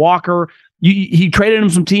 Kenneth Walker. He traded him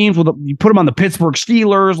some teams you put him on the Pittsburgh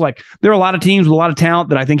Steelers. Like, there are a lot of teams with a lot of talent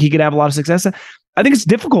that I think he could have a lot of success in. I think it's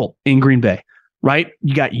difficult in Green Bay, right?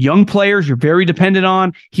 You got young players you're very dependent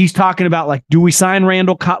on. He's talking about, like, do we re-sign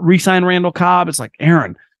Randall Cobb? It's like,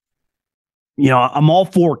 Aaron, I'm all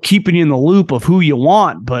for keeping you in the loop of who you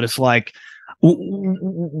want, but it's like,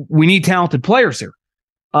 we need talented players here.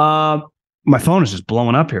 My phone is just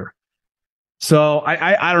blowing up here. So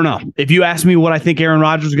I don't know. If you ask me what I think Aaron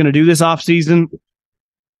Rodgers is going to do this offseason,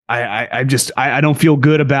 I don't feel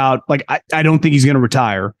good about, like, I don't think he's going to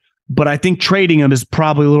retire, but I think trading him is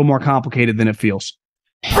probably a little more complicated than it feels.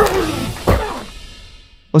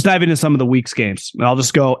 Let's dive into some of the week's games. I'll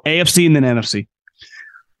just go AFC and then NFC.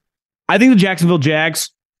 I think the Jacksonville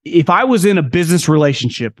Jags, if I was in a business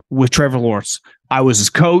relationship with Trevor Lawrence, I was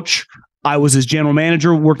his coach, I was his general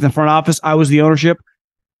manager, worked in the front office, I was the ownership,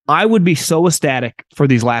 I would be so ecstatic for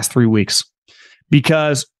these last 3 weeks,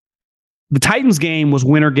 because the Titans game was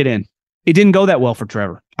win or get in. It didn't go that well for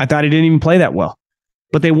Trevor. I thought he didn't even play that well,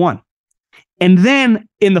 but they won. And then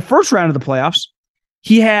in the first round of the playoffs,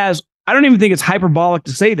 he has, I don't even think it's hyperbolic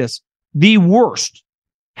to say this, the worst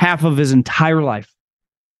half of his entire life.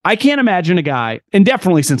 I can't imagine a guy, and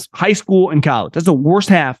definitely since high school and college, that's the worst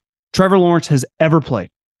half Trevor Lawrence has ever played.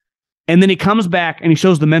 And then he comes back and he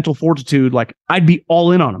shows the mental fortitude. Like, I'd be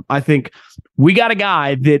all in on him. I think we got a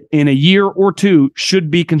guy that in a year or two should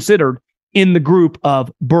be considered in the group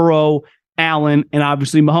of Burrow, Allen, and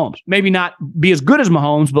obviously Mahomes. Maybe not be as good as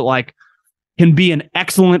Mahomes, but like can be an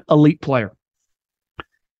excellent elite player.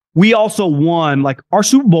 We also won, like, our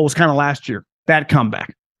Super Bowl was kind of last year, that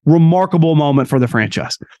comeback. Remarkable moment for the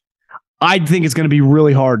franchise. I think it's going to be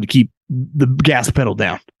really hard to keep the gas pedal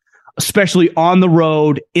down, especially on the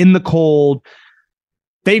road, in the cold.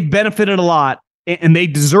 They've benefited a lot, and they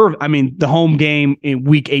deserve, the home game in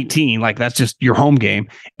week 18, like, that's just your home game.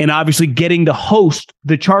 And obviously getting to host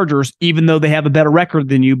the Chargers, even though they have a better record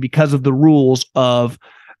than you because of the rules of,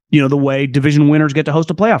 the way division winners get to host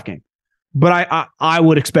a playoff game. But I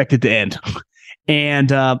would expect it to end.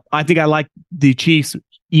 And I think I like the Chiefs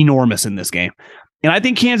enormous in this game. And I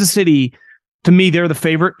think Kansas City, to me, they're the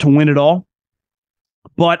favorite to win it all.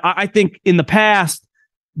 But I think in the past,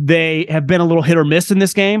 they have been a little hit or miss in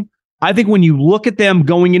this game. I think when you look at them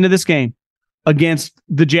going into this game against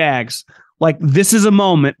the Jags, like, this is a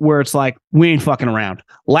moment where it's like, we ain't fucking around.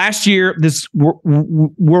 Last year,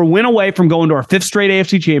 we're a win away from going to our 5th straight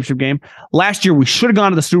AFC Championship game. Last year, we should have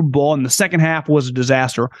gone to the Super Bowl, and the second half was a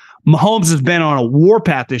disaster. Mahomes has been on a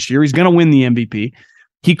warpath this year. He's going to win the MVP.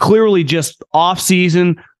 He clearly just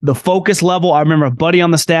off-season, the focus level. I remember a buddy on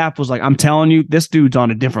the staff was like, I'm telling you, this dude's on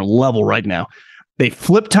a different level right now. They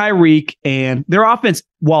flipped Tyreek, and their offense,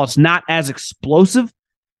 while it's not as explosive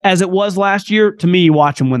as it was last year, to me, you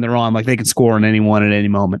watch them when they're on, like, they can score on anyone at any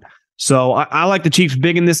moment. So I like the Chiefs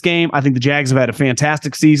big in this game. I think the Jags have had a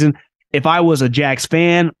fantastic season. If I was a Jags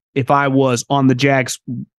fan, if I was on the Jags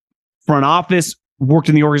front office, worked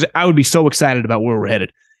in the organization, I would be so excited about where we're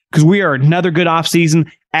headed, because we are another good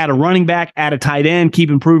offseason, add a running back, add a tight end, keep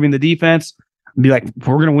improving the defense, and be like,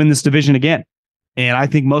 we're going to win this division again. And I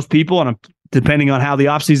think most people, and depending on how the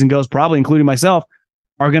offseason goes, probably including myself,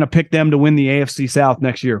 are going to pick them to win the AFC South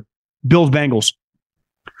next year. Bills, Bengals.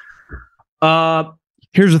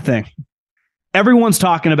 Here's the thing. Everyone's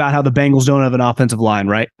talking about how the Bengals don't have an offensive line,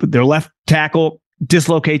 right? But their left tackle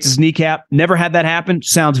dislocates his kneecap. Never had that happen.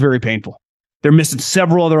 Sounds very painful. They're missing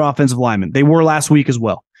several other offensive linemen. They were last week as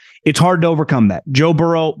well. It's hard to overcome that. Joe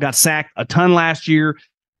Burrow got sacked a ton last year,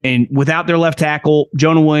 and without their left tackle,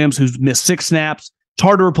 Jonah Williams, who's missed 6 snaps, it's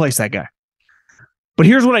hard to replace that guy. But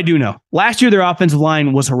here's what I do know. Last year, their offensive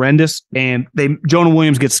line was horrendous, and Jonah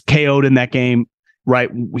Williams gets KO'd in that game, right?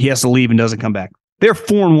 He has to leave and doesn't come back. They're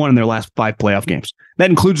 4-1 in their last 5 playoff games. That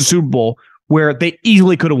includes the Super Bowl, where they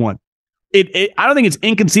easily could have won. I don't think it's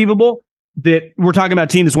inconceivable that we're talking about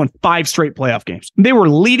a team that's won 5 straight playoff games. They were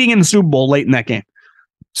leading in the Super Bowl late in that game.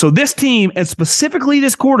 So this team, and specifically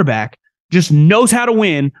this quarterback, just knows how to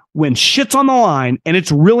win when shit's on the line, and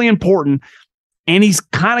it's really important. And he's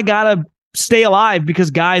kind of got to stay alive because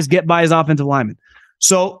guys get by his offensive lineman.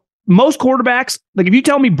 So most quarterbacks, like if you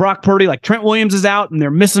tell me Brock Purdy, like Trent Williams is out and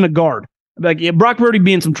they're missing a guard, I'd be like, yeah, Brock Purdy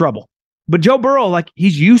be in some trouble. But Joe Burrow, like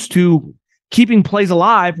he's used to keeping plays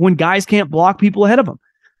alive when guys can't block people ahead of him.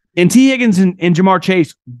 And T. Higgins and Jamar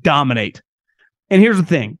Chase dominate. And here's the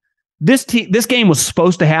thing. This game was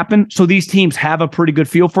supposed to happen, so these teams have a pretty good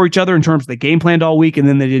feel for each other in terms of they game planned all week, and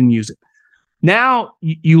then they didn't use it. Now,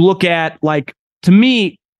 you look at, like, to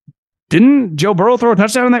me, didn't Joe Burrow throw a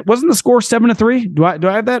touchdown on that? Wasn't the score 7-3? Do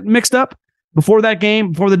I have that mixed up? Before that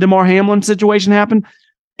game, before the DeMar Hamlin situation happened?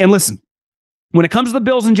 And listen, when it comes to the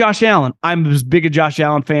Bills and Josh Allen, I'm as big a Josh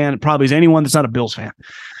Allen fan probably as anyone that's not a Bills fan.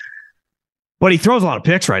 But he throws a lot of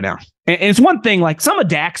picks right now. And it's one thing, like some of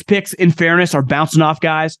Dak's picks, in fairness, are bouncing off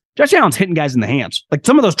guys. Josh Allen's hitting guys in the hands. Like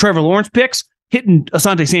some of those Trevor Lawrence picks, hitting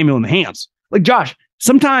Asante Samuel in the hands. Like Josh,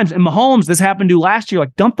 sometimes, and Mahomes, this happened to last year,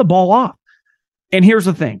 like dump the ball off. And here's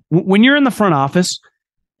the thing. When you're in the front office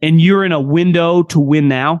and you're in a window to win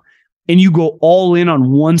now, and you go all in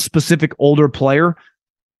on one specific older player,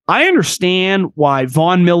 I understand why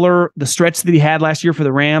Von Miller, the stretch that he had last year for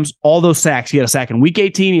the Rams, all those sacks. He had a sack in Week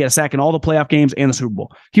 18. He had a sack in all the playoff games and the Super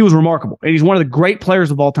Bowl. He was remarkable, and he's one of the great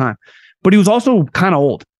players of all time. But he was also kind of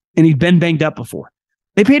old, and he'd been banged up before.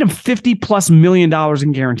 They paid him $50+ million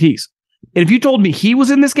in guarantees. And if you told me he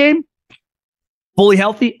was in this game, fully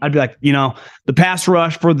healthy, I'd be like, the pass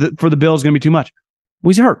rush for the Bills is going to be too much. Well,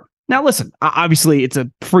 he's hurt. Now, listen, obviously, it's a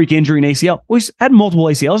freak injury in ACL. Well, he's had multiple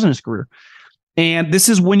ACLs in his career. And this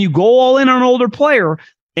is when you go all in on an older player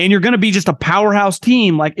and you're going to be just a powerhouse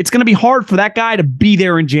team. Like, it's going to be hard for that guy to be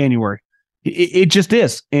there in January. It just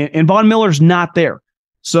is. And Von Miller's not there.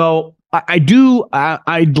 So I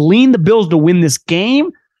lean the Bills to win this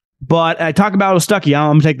game, but I talk about Stuckey.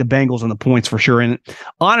 I'm going to take the Bengals on the points for sure. And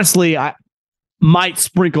honestly, I might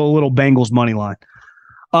sprinkle a little Bengals money line.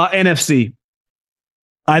 NFC.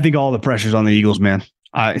 I think all the pressure's on the Eagles, man.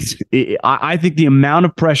 I think the amount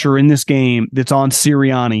of pressure in this game that's on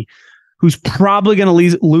Sirianni, who's probably going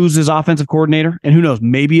to lose his offensive coordinator, and who knows,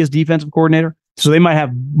 maybe his defensive coordinator. So they might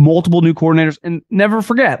have multiple new coordinators. And never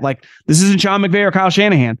forget, like, this isn't Sean McVay or Kyle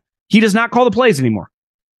Shanahan. He does not call the plays anymore.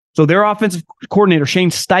 So their offensive coordinator, Shane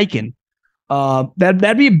Steichen,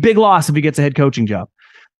 that'd be a big loss if he gets a head coaching job.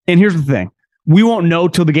 And here's the thing. We won't know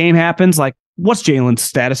till the game happens. Like, what's Jalen's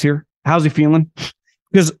status here? How's he feeling?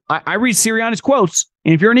 Because I read Sirianni's quotes,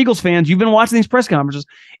 and if you're an Eagles fan, you've been watching these press conferences.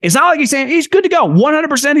 It's not like he's saying he's good to go.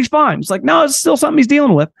 100% he's fine. It's like, no, it's still something he's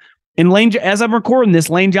dealing with. And as I'm recording this,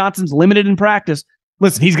 Lane Johnson's limited in practice.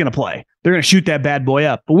 Listen, he's going to play. They're going to shoot that bad boy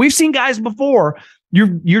up. But we've seen guys before.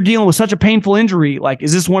 You're dealing with such a painful injury. Like,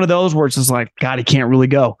 is this one of those where it's just like, God, he can't really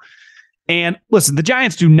go? And listen, the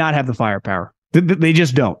Giants do not have the firepower. They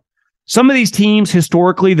just don't. Some of these teams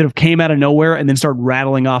historically that have came out of nowhere and then started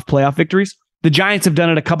rattling off playoff victories, the Giants have done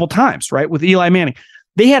it a couple times, right? With Eli Manning.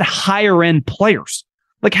 They had higher end players.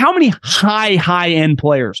 Like, how many high end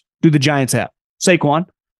players do the Giants have? Saquon,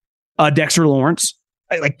 Dexter Lawrence.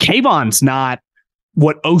 Like, Kayvon's not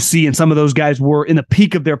what OC and some of those guys were in the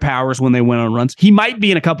peak of their powers when they went on runs. He might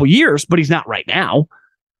be in a couple years, but he's not right now,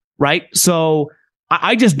 right? So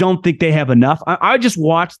I just don't think they have enough. I just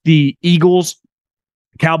watched the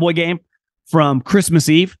Eagles-Cowboy game from Christmas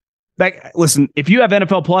Eve. Listen, if you have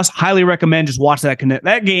NFL Plus, highly recommend just watch that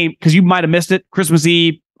game, because you might have missed it. Christmas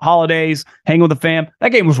Eve, holidays, hanging with the fam.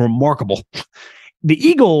 That game was remarkable. The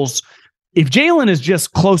Eagles, if Jalen is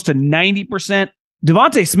just close to 90%,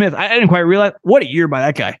 Devontae Smith, I didn't quite realize what a year by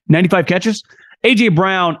that guy. 95 catches. AJ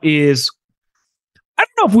Brown is, I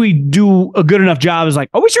don't know if we do a good enough job as like,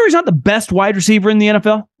 are we sure he's not the best wide receiver in the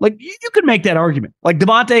NFL? Like, you could make that argument. Like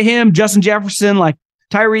Devontae, him, Justin Jefferson, like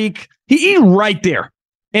Tyreek, he's right there.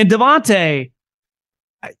 And Devontae,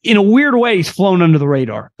 in a weird way, he's flown under the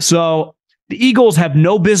radar. So the Eagles have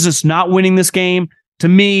no business not winning this game. To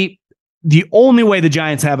me, the only way the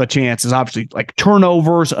Giants have a chance is obviously like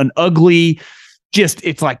turnovers, an ugly,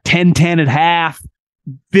 it's like 10-10 at half.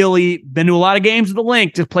 Philly, been to a lot of games at the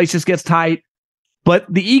Link. This place just gets tight. But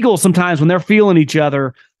the Eagles, sometimes when they're feeling each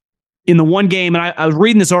other in the one game, and I was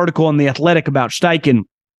reading this article in The Athletic about Steichen,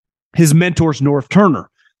 his mentor's Norv Turner.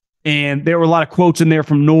 And there were a lot of quotes in there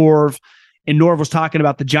from Norv, and Norv was talking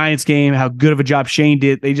about the Giants game, how good of a job Shane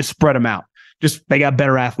did. They just spread them out. They got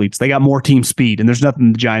better athletes. They got more team speed, and there's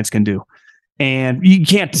nothing the Giants can do. And you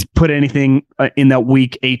can't put anything in that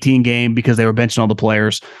Week 18 game because they were benching all the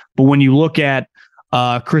players. But when you look at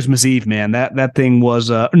Christmas Eve, man, that thing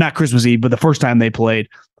was not Christmas Eve, but the first time they played,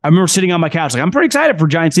 I remember sitting on my couch like, I'm pretty excited for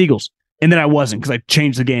Giants Eagles. And then I wasn't, because I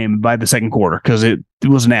changed the game by the second quarter because it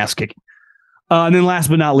was an ass kicking. And then last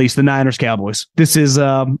but not least, the Niners Cowboys. This is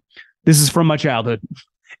from my childhood.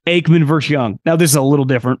 Aikman versus Young. Now, this is a little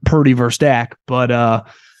different, Purdy versus Dak, but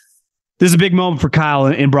This is a big moment for Kyle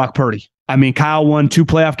and Brock Purdy. I mean, Kyle won 2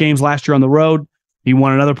 playoff games last year on the road. He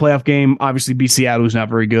won another playoff game. Obviously, beat Seattle, who's not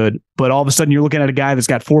very good. But all of a sudden, you're looking at a guy that's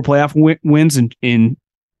got 4 playoff wins in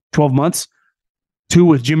 12 months. 2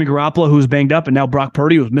 with Jimmy Garoppolo, who's banged up, and now Brock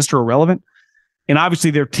Purdy, who's Mr. Irrelevant. And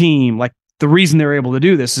obviously, their team, like the reason they're able to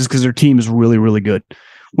do this is because their team is really, really good.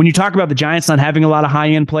 When you talk about the Giants not having a lot of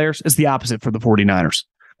high-end players, it's the opposite for the 49ers.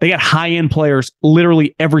 They got high-end players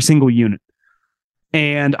literally every single unit.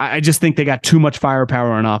 And I just think they got too much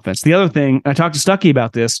firepower on offense. The other thing, I talked to Stuckey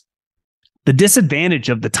about this, the disadvantage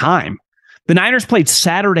of the time. The Niners played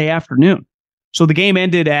Saturday afternoon. So the game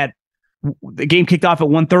kicked off at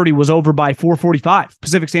 1:30, was over by 4:45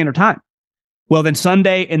 Pacific Standard Time. Well, then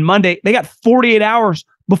Sunday and Monday, they got 48 hours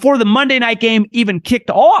before the Monday night game even kicked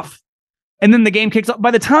off. And then the game kicks off.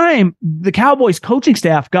 By the time the Cowboys coaching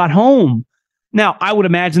staff got home, now I would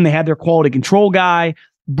imagine they had their quality control guy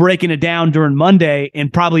breaking it down during Monday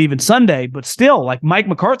and probably even Sunday, but still, like Mike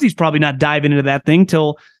McCarthy's probably not diving into that thing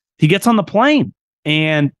till he gets on the plane.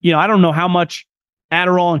 And, I don't know how much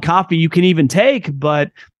Adderall and coffee you can even take,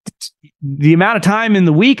 but the amount of time in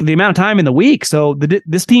the week. So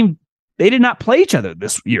this team, they did not play each other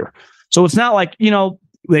this year. So it's not like,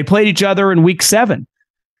 they played each other in week 7.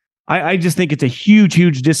 I just think it's a huge,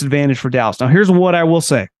 huge disadvantage for Dallas. Now, here's what I will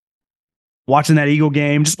say. Watching that Eagle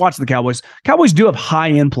game, just watching the Cowboys. Cowboys do have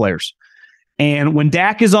high-end players. And when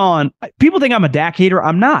Dak is on, people think I'm a Dak hater.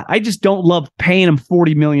 I'm not. I just don't love paying him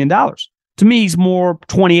 $40 million. To me, he's more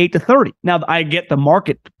 28 to 30. Now, I get the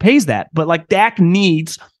market pays that, but like Dak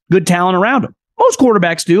needs good talent around him. Most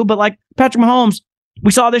quarterbacks do, but like Patrick Mahomes,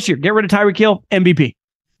 we saw this year, get rid of Tyreek Hill, MVP,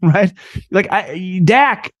 right? Like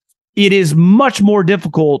Dak, it is much more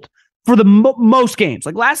difficult for the most games.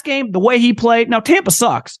 Like last game, the way he played, now Tampa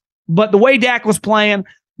sucks, but the way Dak was playing,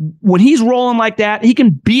 when he's rolling like that, he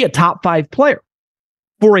can be a top 5 player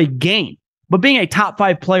for a game. But being a top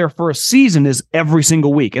 5 player for a season is every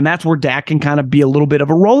single week. And that's where Dak can kind of be a little bit of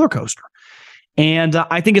a roller coaster. And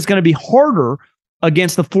I think it's going to be harder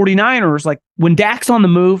against the 49ers. Like when Dak's on the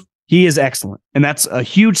move, he is excellent. And that's a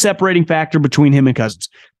huge separating factor between him and Cousins.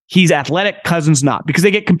 He's athletic, Cousins not, because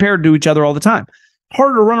they get compared to each other all the time.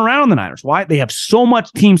 Harder to run around on the Niners. Why? They have so much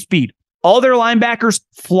team speed. All their linebackers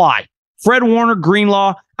fly. Fred Warner,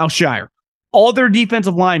 Greenlaw, Alshire. All their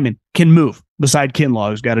defensive linemen can move, beside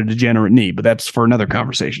Kinlaw, who's got a degenerate knee, but that's for another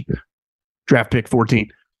conversation. Draft pick 14.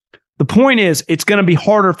 The point is, it's going to be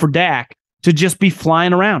harder for Dak to just be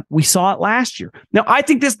flying around. We saw it last year. Now, I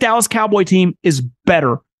think this Dallas Cowboy team is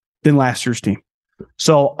better than last year's team.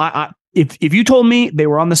 So if you told me they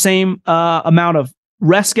were on the same amount of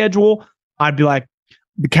rest schedule, I'd be like,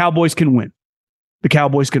 the Cowboys can win. The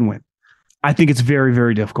Cowboys can win. I think it's very,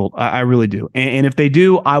 very difficult. I really do. And if they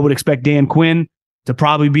do, I would expect Dan Quinn to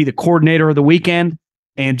probably be the coordinator of the weekend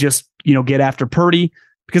and just, get after Purdy.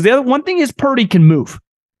 Because the other one thing is Purdy can move.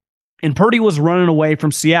 And Purdy was running away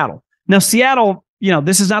from Seattle. Now, Seattle,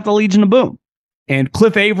 this is not the Legion of Boom. And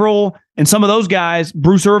Cliff Averill and some of those guys,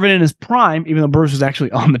 Bruce Irvin in his prime, even though Bruce is actually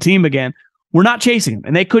on the team again, were not chasing him,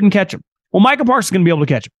 and they couldn't catch him. Well, Micah Parsons is going to be able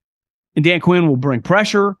to catch him. And Dan Quinn will bring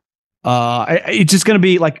pressure. It's just going to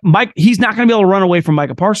be like Mike. He's not going to be able to run away from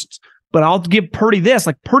Micah Parsons. But I'll give Purdy this.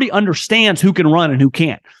 Like Purdy understands who can run and who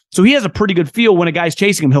can't. So he has a pretty good feel when a guy's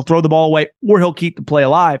chasing him. He'll throw the ball away or he'll keep the play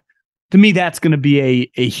alive. To me, that's going to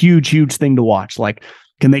be a huge, huge thing to watch. Like,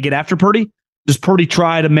 can they get after Purdy? Does Purdy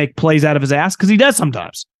try to make plays out of his ass? Because he does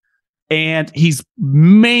sometimes. And he's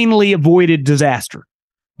mainly avoided disaster.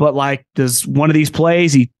 But like, does one of these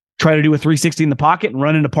plays, he try to do a 360 in the pocket and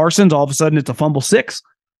run into Parsons? All of a sudden, it's a fumble 6.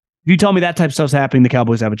 If you tell me that type of stuff's happening, the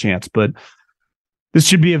Cowboys have a chance. But this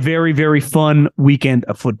should be a very, very fun weekend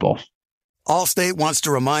of football. Allstate wants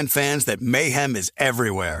to remind fans that mayhem is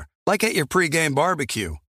everywhere, like at your pregame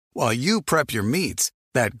barbecue. While you prep your meats,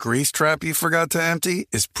 that grease trap you forgot to empty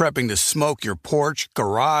is prepping to smoke your porch,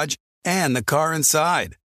 garage, and the car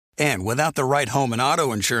inside. And without the right home and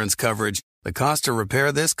auto insurance coverage, the cost to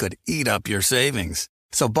repair this could eat up your savings.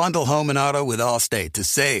 So bundle home and auto with Allstate to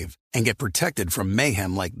save and get protected from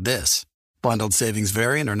mayhem like this. Bundled savings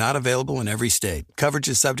vary and are not available in every state. Coverage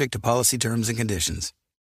is subject to policy terms and conditions.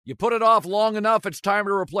 You put it off long enough, it's time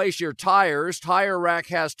to replace your tires. Tire Rack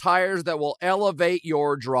has tires that will elevate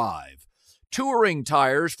your drive. Touring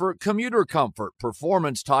tires for commuter comfort,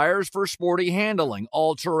 performance tires for sporty handling,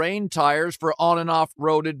 all-terrain tires for on- and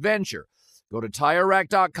off-road adventure. Go to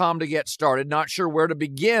TireRack.com to get started. Not sure where to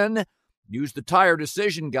begin? Use the Tire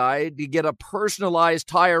Decision Guide to get a personalized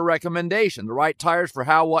tire recommendation, the right tires for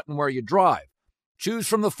how, what, and where you drive. Choose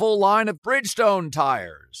from the full line of Bridgestone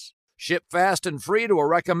tires. Ship fast and free to a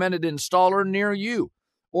recommended installer near you.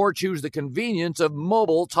 or choose the convenience of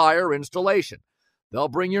mobile tire installation. They'll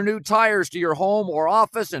bring your new tires to your home or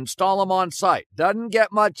office and install them on site. Doesn't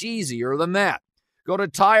get much easier than that. Go to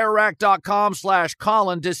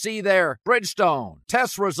TireRack.com/Colin to see their Bridgestone,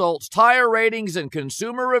 test results, tire ratings, and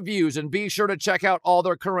consumer reviews, and be sure to check out all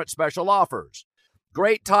their current special offers.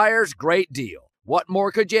 Great tires, great deal. What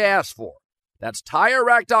more could you ask for? That's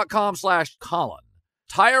TireRack.com/Colin.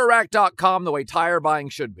 TireRack.com, the way tire buying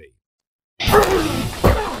should be.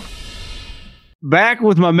 Back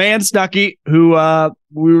with my man Stuckey, who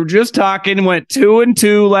we were just talking, went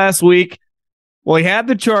 2-2 last week. Well, he had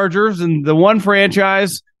the Chargers, and the one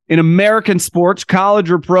franchise in American sports, college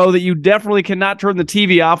or pro, that you definitely cannot turn the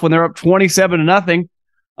TV off when they're up 27-0.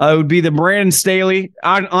 It would be the Brandon Staley.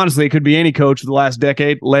 Honestly, it could be any coach of the last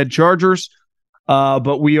decade led Chargers.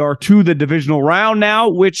 But we are to the divisional round now,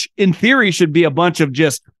 which in theory should be a bunch of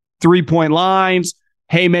just 3-point lines,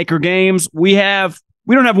 haymaker games. We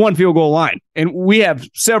don't have one field goal line, and we have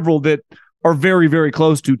several that are very, very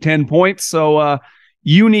close to 10 points. So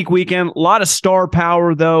unique weekend, a lot of star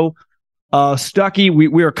power though. Stuckey,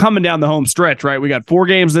 we are coming down the home stretch, right? We got 4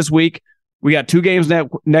 games this week. We got 2 games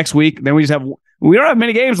next week. Then we don't have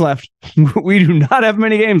many games left. We do not have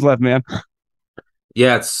many games left, man.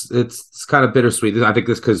 Yeah, it's kind of bittersweet. I think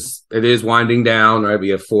this because it is winding down, right? We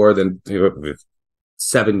have 4, then we have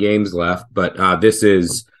 7 games left. But this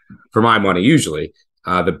is, for my money, usually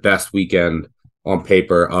the best weekend on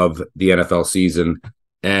paper of the NFL season.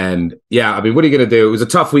 And yeah, I mean, what are you going to do? It was a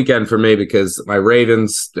tough weekend for me because my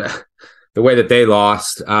Ravens, the way that they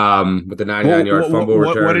lost with the 99-yard fumble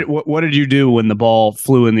return. What did you do when the ball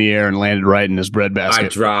flew in the air and landed right in his breadbasket? I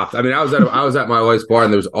dropped. I mean, I was at my wife's bar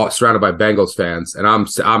and there was surrounded by Bengals fans, and I'm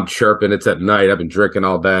chirping. It's at night. I've been drinking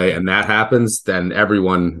all day, and that happens. Then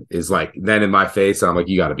everyone is like, then in my face. And I'm like,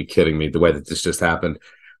 you got to be kidding me! The way that this just happened.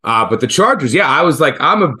 But the Chargers, yeah, I was like,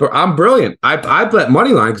 I'm brilliant. I bet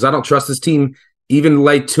money line because I don't trust this team even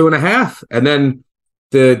late 2.5, and then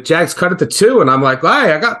the Jags cut it to 2, and I'm like, hey,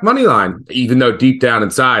 I got money line. Even though deep down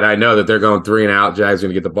inside, I know that they're going 3 and out. Jags are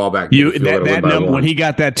going to get the ball back. That number when he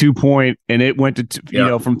got that 2 point and it went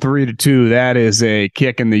to from 3 to 2, that is a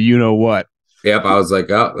kick in the you know what. Yep, I was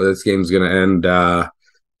like, oh, this game's going to end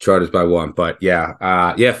Chargers by 1. But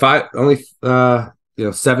yeah, 5 only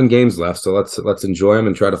 7 games left, so let's enjoy them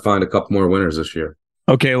and try to find a couple more winners this year.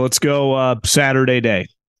 Okay, let's go Saturday day.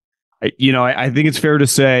 I think it's fair to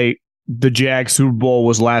say the Jags Super Bowl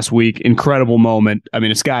was last week. Incredible moment. I mean,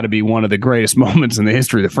 it's got to be one of the greatest moments in the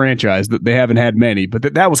history of the franchise. They haven't had many,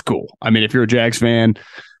 but that was cool. I mean, if you're a Jags fan,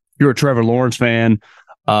 you're a Trevor Lawrence fan.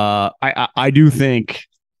 I do think,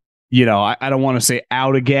 I don't want to say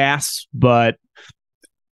out of gas, but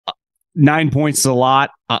 9 points is a lot.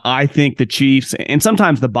 I think the Chiefs, and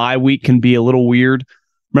sometimes the bye week can be a little weird.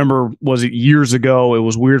 Remember, was it years ago? It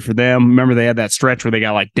was weird for them. Remember, they had that stretch where they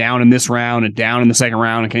got like down in this round and down in the second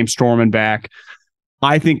round and came storming back.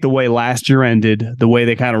 I think the way last year ended, the way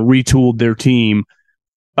they kind of retooled their team,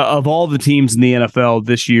 of all the teams in the NFL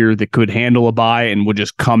this year that could handle a bye and would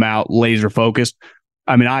just come out laser focused,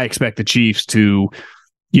 I mean, I expect the Chiefs to,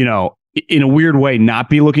 in a weird way, not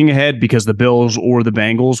be looking ahead because the Bills or the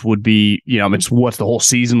Bengals would be, it's what the whole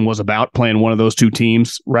season was about, playing one of those two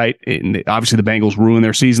teams, right? And obviously the Bengals ruined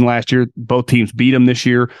their season last year. Both teams beat them this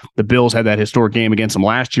year. The Bills had that historic game against them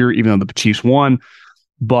last year, even though the Chiefs won.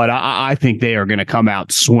 But I think they are going to come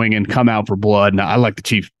out swinging, come out for blood. And I like the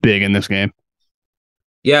Chiefs big in this game.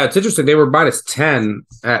 Yeah, it's interesting. They were -10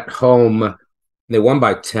 at home. They won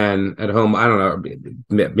by 10 at home. I don't know,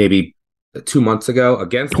 maybe 2 months ago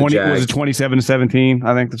against the Jags. Was it 27-17?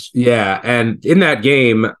 I think. Yeah, and in that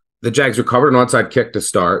game, the Jags recovered an onside kick to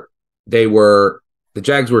start. The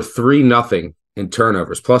Jags were 3-0 in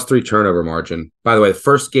turnovers, +3 turnover margin. By the way, the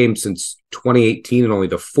first game since 2018 and only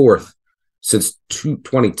the fourth since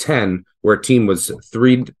 2010 where a team was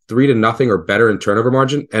 3-0 or better in turnover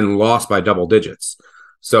margin and lost by double digits.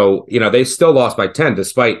 So, they still lost by 10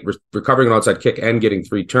 despite recovering an onside kick and getting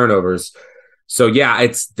 3 turnovers. So, yeah,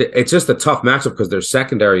 it's just a tough matchup because their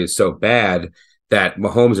secondary is so bad that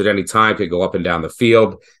Mahomes at any time could go up and down the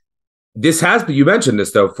field. You mentioned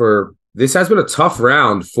this, though, this has been a tough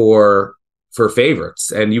round for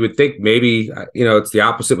favorites. And you would think maybe, it's the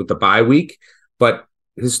opposite with the bye week. But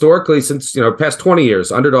historically, since, past 20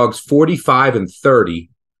 years, underdogs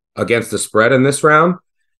 45-30 against the spread in this round.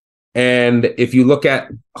 And if you look at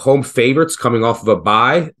home favorites coming off of a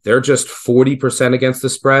bye, they're just 40% against the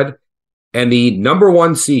spread. And the number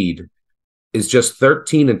 1 seed is just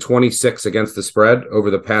 13-26 against the spread over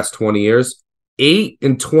the past 20 years,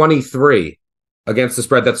 8-23 against the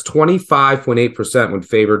spread. That's 25.8% when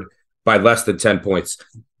favored by less than 10 points.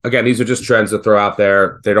 again, these are just trends to throw out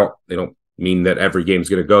there. They don't mean that every game's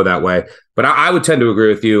going to go that way. But I would tend to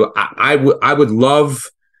agree with you. I would love,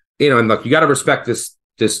 and look, you got to respect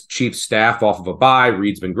this Chiefs staff off of a bye.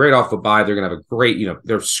 Reed's been great off of a bye. They're going to have a great,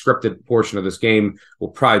 their scripted portion of this game will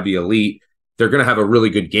probably be elite. They're going to have a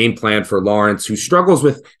really good game plan for Lawrence, who struggles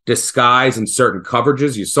with disguise in certain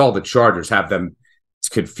coverages. You saw the Chargers have them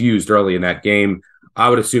confused early in that game. I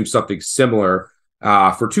would assume something similar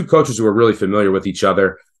for two coaches who are really familiar with each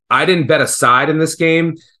other. I didn't bet a side in this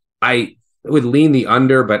game. I would lean the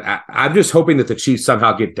under, but I'm just hoping that the Chiefs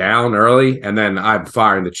somehow get down early, and then I'm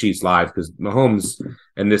firing the Chiefs live because Mahomes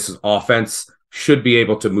and this offense should be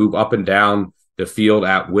able to move up and down the field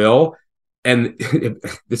at will. And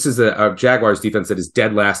this is a Jaguars defense that is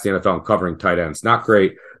dead last in the NFL in covering tight ends. Not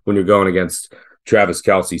great when you're going against Travis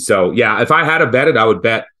Kelce. So, yeah, if I had to bet it, I would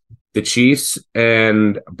bet the Chiefs.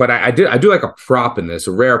 But I do like a prop in this,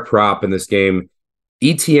 a rare prop in this game.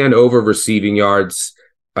 ETN over receiving yards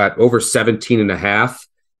at over 17.5.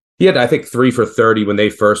 He had, I think, 3 for 30 when they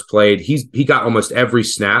first played. He got almost every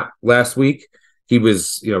snap last week. He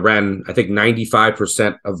was, ran, I think,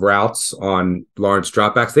 95% of routes on Lawrence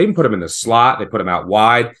dropbacks. They even put him in the slot. They put him out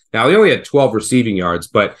wide. Now, he only had 12 receiving yards,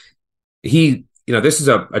 but this is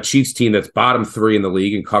a Chiefs team that's bottom 3 in the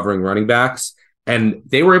league in covering running backs. And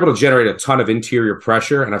they were able to generate a ton of interior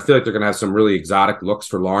pressure. And I feel like they're going to have some really exotic looks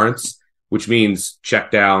for Lawrence, which means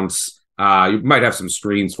checkdowns. You might have some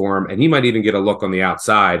screens for him, and he might even get a look on the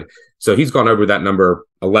outside. So he's gone over that number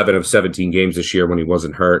 11 of 17 games this year when he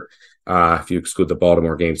wasn't hurt, if you exclude the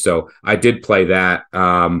Baltimore game. So I did play that.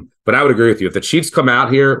 But I would agree with you. If the Chiefs come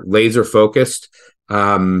out here laser focused,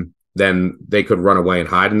 then they could run away and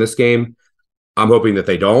hide in this game. I'm hoping that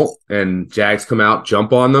they don't, and Jags come out,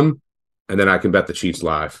 jump on them, and then I can bet the Chiefs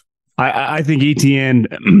live. I think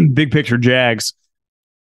ETN, big picture Jags,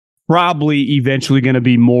 probably eventually going to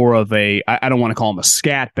be more of a, I don't want to call him a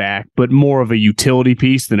scat back, but more of a utility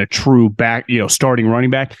piece than a true back, starting running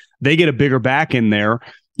back. They get a bigger back in there.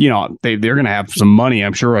 They're going to have some money.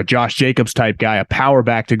 I'm sure a Josh Jacobs type guy, a power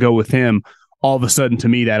back to go with him. All of a sudden, to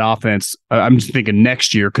me, that offense, I'm just thinking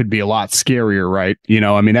next year could be a lot scarier, right?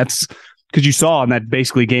 That's because you saw in that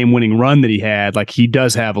basically game-winning run that he had, like he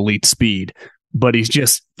does have elite speed, but he's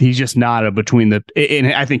just not a between the.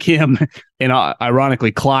 And I think him and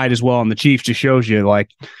ironically Clyde as well on the Chiefs just shows you, like,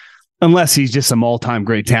 unless he's just some all-time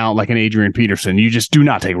great talent like an Adrian Peterson, you just do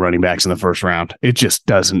not take running backs in the first round. It just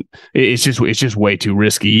doesn't. It's just way too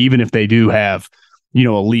risky, even if they do have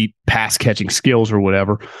elite pass catching skills or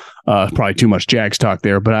whatever. Probably too much Jags talk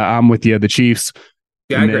there, but I'm with you. The Chiefs.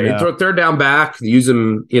 Yeah, I agree. Throw third down back, use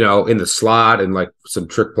him, in the slot and like some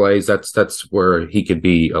trick plays. That's where he could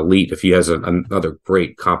be elite if he has another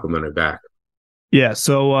great complementary back. Yeah,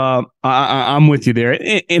 so I'm with you there.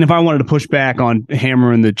 And if I wanted to push back on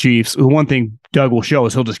hammering the Chiefs, the one thing Doug will show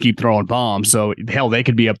is he'll just keep throwing bombs. So hell, they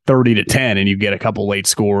could be up 30-10, and you get a couple late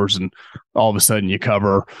scores, and all of a sudden you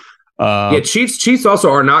cover. Chiefs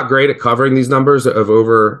also are not great at covering these numbers of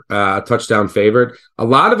over touchdown favored. A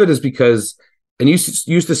lot of it is because. And you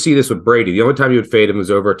used to see this with Brady. The only time you would fade him was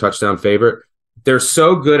over a touchdown favorite. They're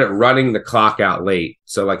so good at running the clock out late.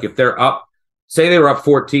 So, like, if they're up, say they were up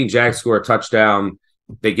 14, Jags score a touchdown,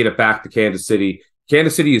 they get it back to Kansas City.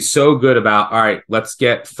 Kansas City is so good about, all right, let's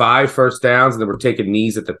get 5 first downs, and then we're taking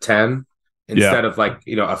knees at the 10 instead of, like,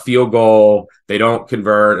 a field goal. They don't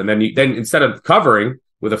convert. And then instead of covering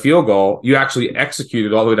with a field goal, you actually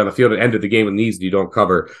execute it all the way down the field and ended the game with knees and you don't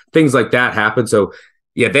cover. Things like that happen. So,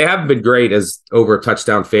 yeah, they haven't been great as over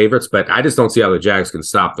touchdown favorites, but I just don't see how the Jags can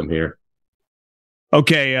stop them here.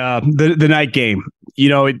 Okay, the night game.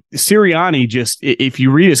 Sirianni just, if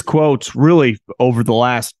you read his quotes really over the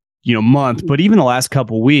last month, but even the last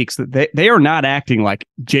couple of weeks, they are not acting like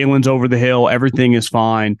Jalen's over the hill, everything is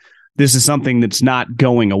fine. This is something that's not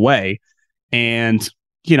going away. And,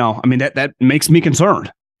 that makes me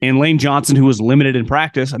concerned. And Lane Johnson, who was limited in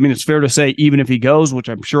practice, it's fair to say, even if he goes, which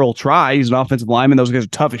I'm sure he'll try, he's an offensive lineman. Those guys are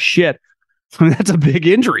tough as shit. That's a big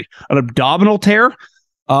injury. An abdominal tear.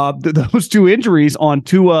 Those 2 injuries on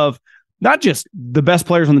 2 of not just the best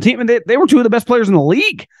players on the team, and they were 2 of the best players in the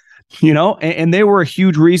league, and they were a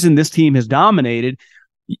huge reason this team has dominated.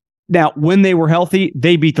 Now, when they were healthy,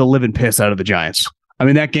 they beat the living piss out of the Giants.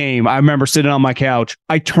 That game, I remember sitting on my couch.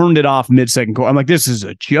 I turned it off mid-second quarter. I'm like, this is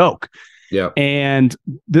a joke. Yeah, and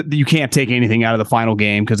you can't take anything out of the final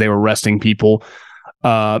game because they were resting people,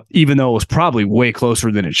 even though it was probably way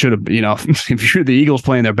closer than it should have. If you're the Eagles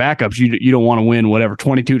playing their backups, you don't want to win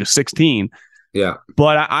 22-16. Yeah,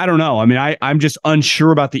 but I don't know. I'm just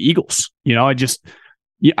unsure about the Eagles.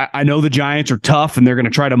 I know the Giants are tough and they're going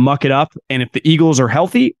to try to muck it up. And if the Eagles are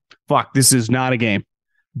healthy, fuck, this is not a game.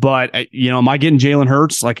 But, am I getting Jalen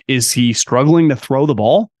Hurts? Like, is he struggling to throw the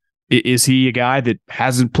ball? Is he a guy that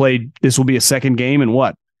hasn't played? This will be a second game in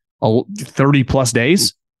 30 plus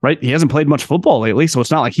days, right? He hasn't played much football lately, so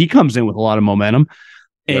it's not like he comes in with a lot of momentum.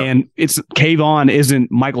 Yep. And it's Kayvon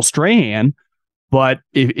isn't Michael Strahan, but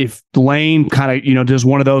if Lane kind of, does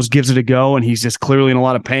one of those, gives it a go, and he's just clearly in a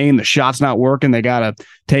lot of pain, the shot's not working, they got to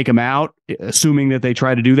take him out, assuming that they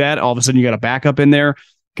try to do that. All of a sudden you got a backup in there.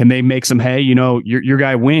 Can they make some hay? Your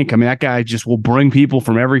guy Wink, I mean, that guy just will bring people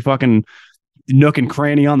from every fucking nook and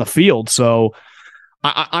cranny on the field. So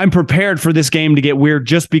I'm prepared for this game to get weird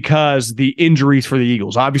just because the injuries for the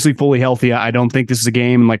Eagles, obviously fully healthy. I don't think this is a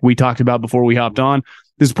game, like we talked about before we hopped on,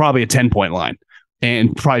 this is probably a 10-point line,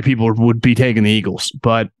 and probably people would be taking the Eagles.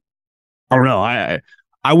 But I don't know.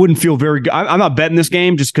 I wouldn't feel very good. I'm not betting this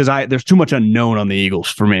game just because there's too much unknown on the Eagles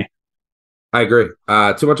for me. I agree.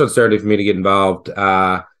 Too much uncertainty for me to get involved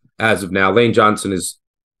as of now. Lane Johnson is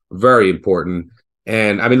very important.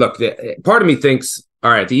 And, I mean, look, part of me thinks,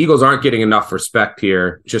 all right, the Eagles aren't getting enough respect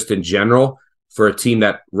here just in general for a team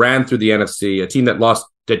that ran through the NFC, a team that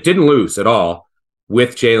didn't lose at all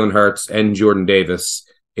with Jalen Hurts and Jordan Davis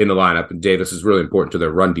in the lineup. And Davis is really important to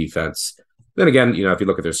their run defense. Then again, if you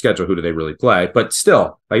look at their schedule, who do they really play? But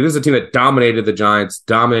still, like, this is a team that dominated the Giants,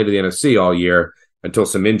 dominated the NFC all year, until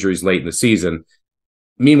some injuries late in the season.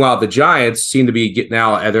 Meanwhile, the Giants seem to be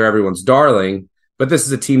they're everyone's darling, but this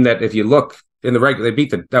is a team that, if you look in the regular, they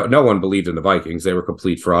beat no one believed in the Vikings. They were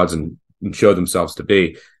complete frauds and showed themselves to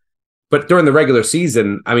be. But during the regular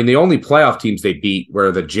season, I mean, the only playoff teams they beat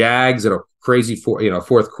were the Jags in a crazy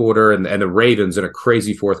fourth quarter and the Ravens in a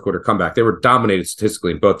crazy fourth quarter comeback. They were dominated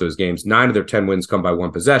statistically in both those games. 9 of their 10 wins come by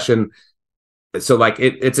one possession. So, like,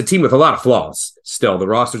 it's a team with a lot of flaws. Still, the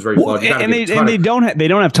roster's very flawed. They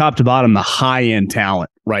don't have top to bottom the high end talent,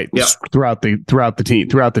 right? Yep. Throughout the team,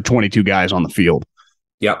 throughout the 22 guys on the field.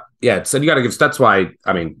 Yep. Yeah. So you got to give. That's why.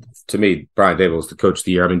 I mean, to me, Brian Daboll is the coach of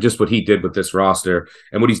the year. I mean, just what he did with this roster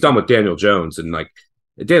and what he's done with Daniel Jones, and like,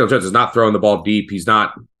 Daniel Jones is not throwing the ball deep. He's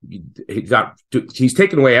taken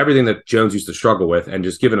away everything that Jones used to struggle with and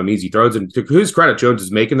just giving him easy throws. And to his credit, Jones is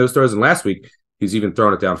making those throws. And last week, he's even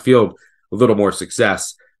throwing it downfield. A little more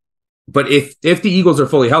success. But if the Eagles are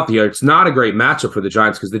fully healthy here, it's not a great matchup for the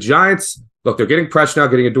Giants, because the Giants, look, they're getting pressure now,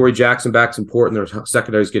 getting Adoree Jackson back is important. Their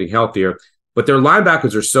secondary is getting healthier, but their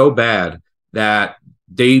linebackers are so bad that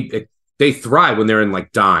they thrive when they're in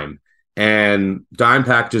like dime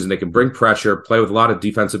packages, and they can bring pressure, play with a lot of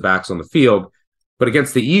defensive backs on the field. But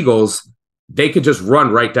against the Eagles, they could just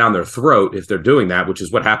run right down their throat if they're doing that, which is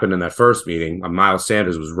what happened in that first meeting. Miles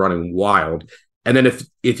Sanders was running wild. And then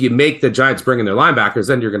if you make the Giants bring in their linebackers,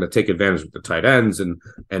 then you're going to take advantage with the tight ends and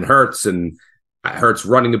Hurts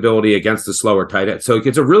running ability against the slower tight end. So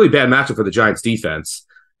it's a really bad matchup for the Giants defense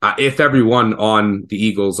if everyone on the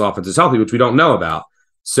Eagles offense is healthy, which we don't know about.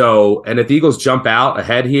 So, and if the Eagles jump out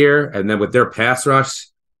ahead here, and then with their pass rush,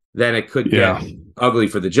 then it could get ugly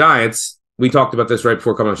for the Giants. We talked about this right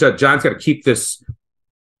before coming on the show. Giants got to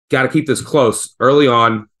keep this close early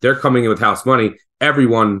on. They're coming in with house money.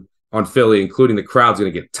 Everyone on Philly, including the crowd's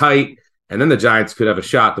going to get tight, and then the Giants could have a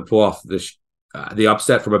shot to pull off the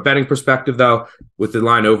upset. From a betting perspective, though, with the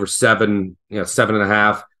line over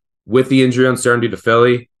 7.5, with the injury uncertainty to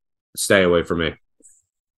Philly, stay away from me.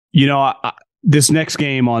 This next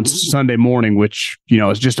game on Sunday morning, which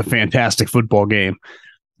is just a fantastic football game.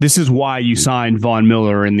 This is why you signed Von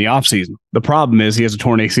Miller in the offseason. The problem is he has a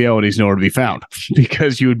torn ACL and he's nowhere to be found,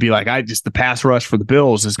 because you would be like, the pass rush for the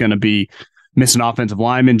Bills is going to be missing offensive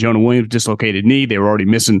lineman. Jonah Williams dislocated knee. They were already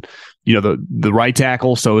missing, the right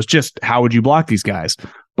tackle. So it's just, how would you block these guys?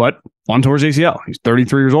 But Von tore his ACL. He's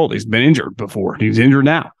 33 years old. He's been injured before. He's injured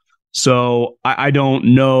now. So I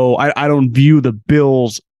don't know. I don't view the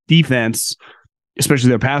Bills defense, especially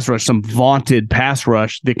their pass rush, some vaunted pass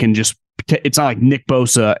rush that can just, it's not like Nick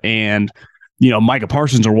Bosa and, Micah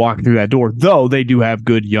Parsons are walking through that door, though they do have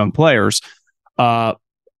good young players. And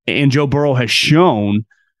Joe Burrow has shown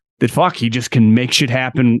that he just can make shit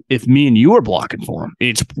happen if me and you are blocking for him.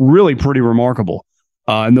 It's really pretty remarkable.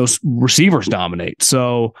 And those receivers dominate.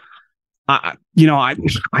 So, I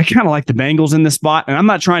kind of like the Bengals in this spot, and I'm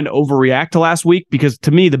not trying to overreact to last week, because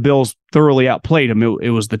to me, the Bills thoroughly outplayed them.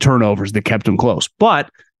 It was the turnovers that kept them close.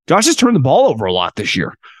 But Josh has turned the ball over a lot this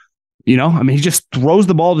year. He just throws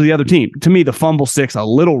the ball to the other team. To me, the fumble stick's a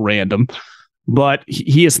little random, but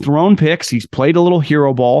he has thrown picks. He's played a little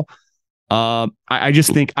hero ball. I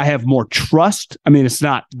just think I have more trust. I mean, it's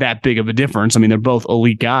not that big of a difference. I mean, they're both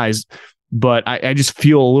elite guys, but I just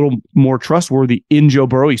feel a little more trustworthy in Joe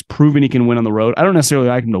Burrow. He's proven he can win on the road. I don't necessarily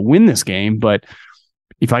like him to win this game, but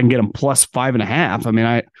if I can get him plus 5.5, I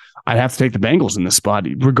mean, I I'd have to take the Bengals in this spot,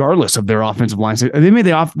 regardless of their offensive line. They made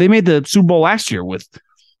the Super Bowl last year with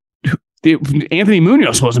Anthony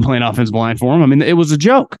Munoz wasn't playing offensive line for him. I mean, it was a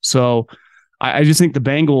joke. So I just think the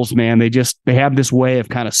Bengals, man, they have this way of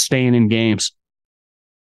kind of staying in games.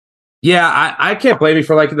 Yeah, I can't blame you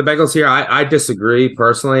for liking the Bengals here. I disagree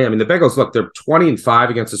personally. I mean, the Bengals, look, they're 20-5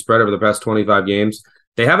 against the spread over the past 25 games.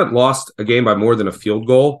 They haven't lost a game by more than a field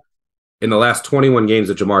goal in the last 21 games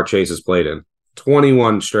that Jamar Chase has played in.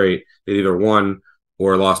 21 straight. They either won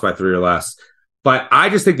or lost by 3 or less. But I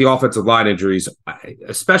just think the offensive line injuries,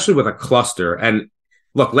 especially with a cluster, and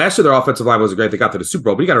look, last year their offensive line wasn't great. They got to the Super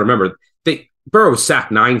Bowl, but you got to remember, Burrow was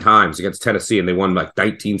sacked 9 times against Tennessee, and they won like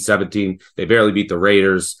 19-17. They barely beat the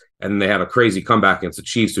Raiders. And then they have a crazy comeback against the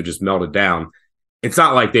Chiefs who just melted down. It's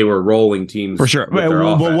not like they were rolling teams. For sure.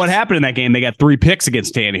 Well, what happened in that game? They got 3 picks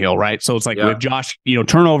against Tannehill, right? So it's like with Josh,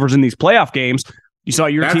 turnovers in these playoff games. You saw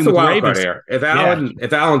your team with the Ravens. Here. If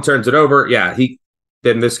Allen turns it over,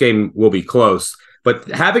 then this game will be close. But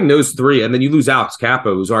having those 3, and then you lose Alex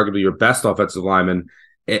Cappa, who's arguably your best offensive lineman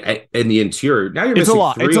in the interior. Now you're missing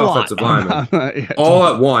 3 offensive linemen all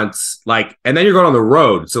at once. And then you're going on the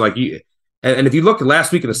road. So And if you look at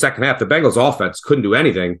last week in the second half, the Bengals offense couldn't do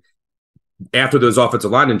anything after those offensive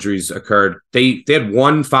line injuries occurred. They had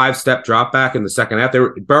 1 5-step drop back in the second half.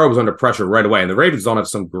 Burrow was under pressure right away, and the Ravens don't have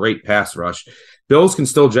some great pass rush. Bills can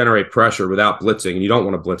still generate pressure without blitzing, and you don't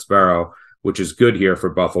want to blitz Burrow, which is good here for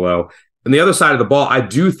Buffalo. And the other side of the ball, I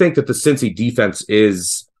do think that the Cincy defense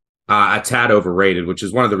is a tad overrated, which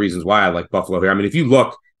is one of the reasons why I like Buffalo here. I mean, if you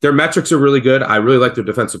look, their metrics are really good. I really like their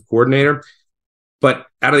defensive coordinator. But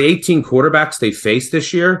out of the 18 quarterbacks they faced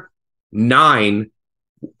this year, 9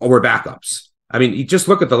 were backups. I mean, you just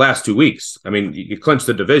look at the last 2 weeks. I mean, you clinched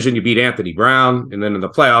the division, you beat Anthony Brown, and then in the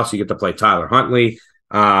playoffs, you get to play Tyler Huntley.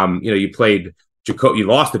 You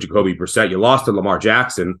lost to Jacoby Brissett, you lost to Lamar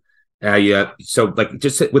Jackson.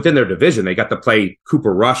 Just within their division, they got to play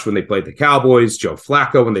Cooper Rush when they played the Cowboys, Joe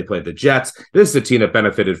Flacco when they played the Jets. This is a team that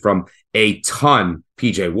benefited from a ton.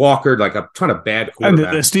 PJ Walker, like a ton of bad quarterbacks. And the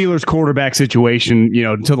Steelers quarterback situation,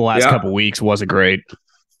 until the last couple of weeks wasn't great.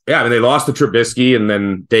 Yeah, I mean, they lost to Trubisky and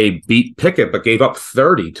then they beat Pickett, but gave up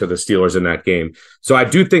 30 to the Steelers in that game. So I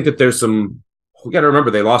do think that there's some, we got to remember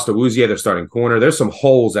they lost to Awuzie, their starting corner. There's some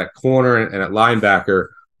holes at corner and at linebacker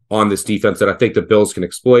on this defense that I think the Bills can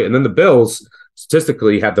exploit. And then the Bills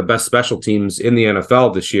statistically have the best special teams in the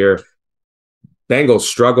NFL this year. Bengals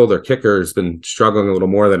struggle. Their kicker has been struggling a little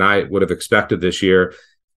more than I would have expected this year.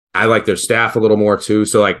 I like their staff a little more too.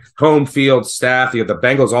 So home field staff, you have the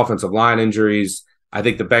Bengals offensive line injuries. I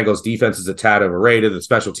think the Bengals defense is a tad overrated. The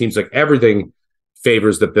special teams, everything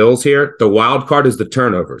favors the Bills here. The wild card is the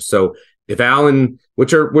turnovers. So if Allen,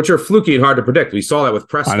 which are fluky and hard to predict, we saw that with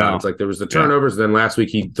Prescott. There was the turnovers, and then last week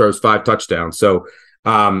he throws 5 touchdowns. So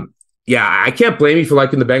I can't blame you for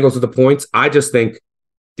liking the Bengals with the points. I just think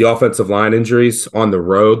the offensive line injuries on the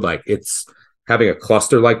road, it's having a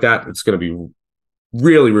cluster like that, it's going to be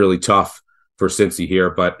really, really tough for Cincy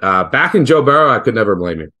here. But back in Joe Burrow, I could never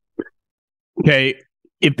blame you. Okay,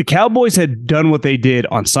 if the Cowboys had done what they did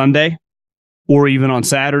on Sunday or even on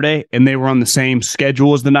Saturday, and they were on the same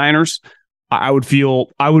schedule as the Niners, I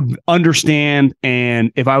would understand.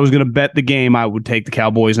 And if I was going to bet the game, I would take the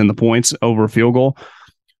Cowboys and the points over a field goal.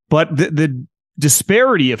 But the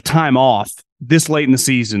disparity of time off this late in the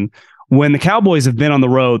season, when the Cowboys have been on the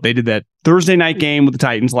road, they did that Thursday night game with the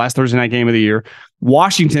Titans, last Thursday night game of the year,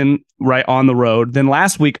 Washington right on the road, then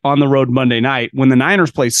last week on the road Monday night, when the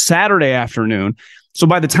Niners play Saturday afternoon. So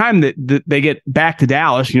by the time that they get back to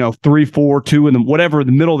Dallas, 3, 4, 2, and whatever,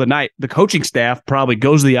 the middle of the night, the coaching staff probably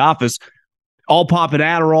goes to the office, all popping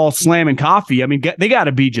Adderall, slamming coffee. I mean, they got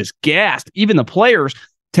to be just gassed. Even the players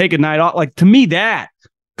take a night off. To me,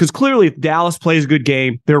 because clearly if Dallas plays a good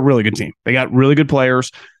game, they're a really good team. They got really good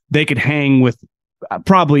players. They could hang with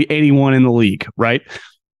probably anyone in the league, right?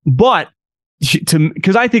 But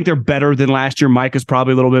because I think they're better than last year. Mike is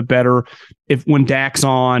probably a little bit better when Dak's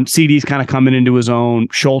on. CD's kind of coming into his own.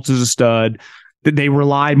 Schultz is a stud. That they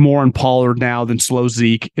relied more on Pollard now than slow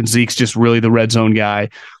Zeke, and Zeke's just really the red zone guy.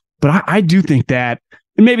 But I do think that,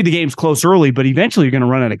 and maybe the game's close early, but eventually you're going to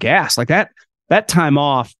run out of gas. That time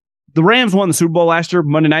off. The Rams won the Super Bowl last year,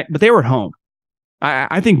 Monday night, but they were at home.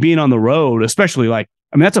 I think being on the road, especially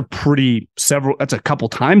that's a couple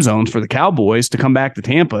time zones for the Cowboys to come back to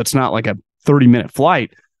Tampa. It's not like a 30-minute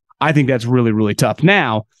flight. I think that's really, really tough.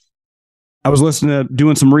 Now, I was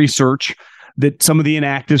doing some research that some of the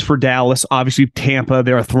inactives for Dallas, obviously Tampa,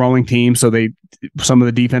 they're a throwing team, so some of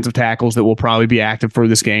the defensive tackles that will probably be active for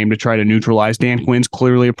this game to try to neutralize. Dan Quinn's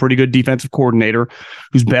clearly a pretty good defensive coordinator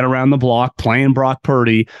who's been around the block, playing Brock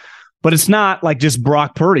Purdy. But it's not like just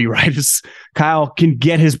Brock Purdy, right? Kyle can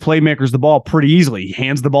get his playmakers the ball pretty easily. He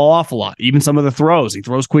hands the ball off a lot. Even some of the throws, he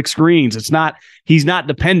throws quick screens. He's not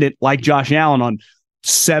dependent like Josh Allen on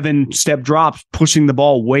 7-step drops, pushing the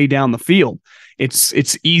ball way down the field.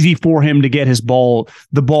 It's easy for him to get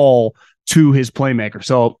the ball to his playmaker.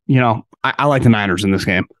 So, I like the Niners in this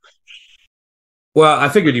game. Well, I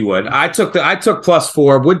figured you would. I took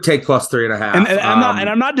 +4, would take +3.5. And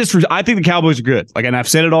I'm not I think the Cowboys are good. Like, and I've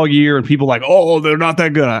said it all year, and people are like, oh, they're not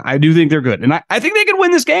that good. I do think they're good. And I think they could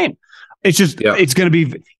win this game. It's just, It's going to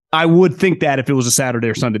be, I would think that if it was a Saturday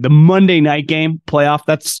or Sunday. The Monday night game playoff,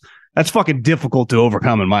 that's fucking difficult to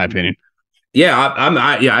overcome, in my opinion. Yeah,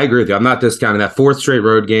 I agree with you. I'm not discounting that 4th straight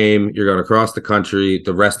road game. You're going across the country,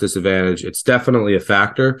 the rest disadvantage. It's definitely a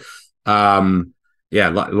factor. Yeah,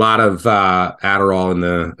 a lot of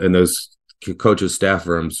Adderall in those coaches' staff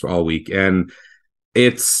rooms all week, but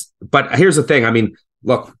here's the thing. I mean,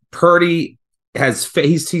 look, Purdy he's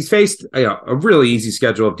faced a really easy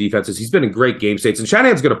schedule of defenses. He's been in great game states, and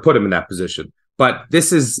Shanahan's going to put him in that position. But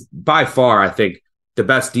this is by far, I think, the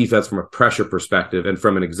best defense from a pressure perspective and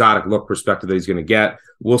from an exotic look perspective that he's going to get.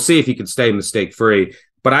 We'll see if he can stay mistake free.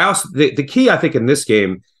 But I also the key, I think, in this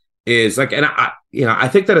game is I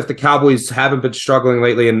think that if the Cowboys haven't been struggling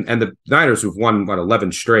lately, and the Niners who've won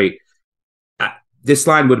 11 straight, this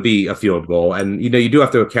line would be a field goal, and you do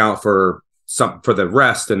have to account for the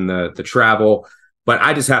rest and the travel. But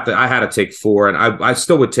I had to take 4, and I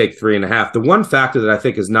still would take 3.5. The one factor that I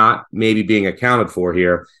think is not maybe being accounted for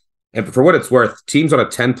here, and for what it's worth, teams on a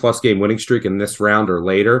 10+ game winning streak in this round or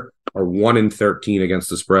later are 1-13 against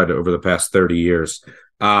the spread over the past 30 years.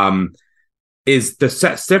 Is the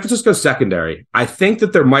San Francisco secondary. I think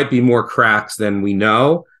that there might be more cracks than we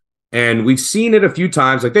know, and we've seen it a few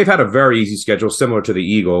times. Like, they've had a very easy schedule similar to the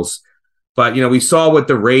Eagles, but we saw what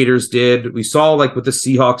the Raiders did. We saw what the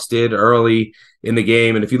Seahawks did early in the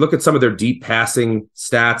game, and if you look at some of their deep passing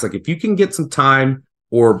stats, like if you can get some time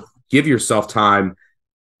or give yourself time,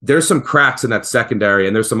 there's some cracks in that secondary,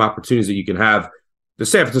 and there's some opportunities that you can have. The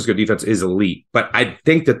San Francisco defense is elite, but I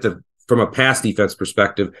think that from a pass defense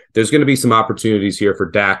perspective, there's going to be some opportunities here for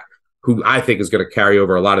Dak, who I think is going to carry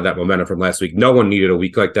over a lot of that momentum from last week. No one needed a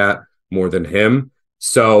week like that more than him.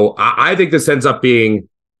 So I think this ends up being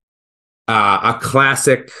a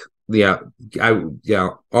classic. RIP.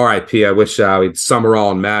 I wish we'd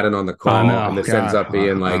Summerall and Madden on the call, and this ends up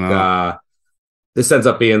being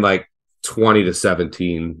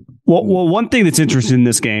 20-17. Well, one thing that's interesting in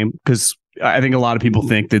this game, because I think a lot of people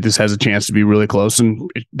think that this has a chance to be really close, and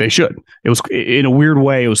they should. It was, in a weird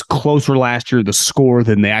way, it was closer last year, the score,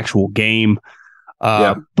 than the actual game.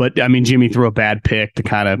 But, I mean, Jimmy threw a bad pick to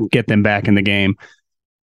kind of get them back in the game.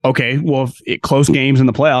 Okay, well, close games in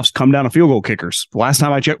the playoffs come down to field goal kickers. Last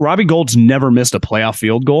time I checked, Robbie Gould's never missed a playoff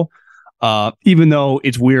field goal, even though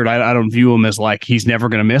it's weird. I don't view him as like he's never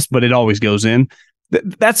going to miss, but it always goes in.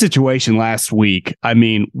 That situation last week, I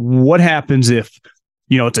mean, what happens if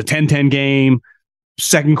it's a 10-10 game,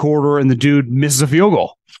 second quarter, and the dude misses a field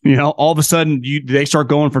goal? All of a sudden, they start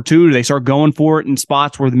going for 2. They start going for it in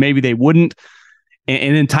spots where maybe they wouldn't.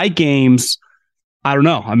 And in tight games, I don't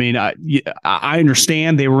know. I mean, I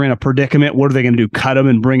understand they were in a predicament. What are they going to do? Cut them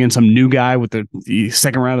and bring in some new guy with the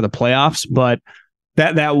second round of the playoffs? But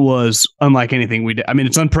that was unlike anything we did. I mean,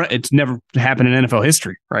 it's never happened in NFL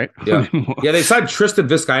history, right? Yeah, They signed Tristan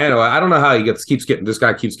Vizcaino. I don't know how this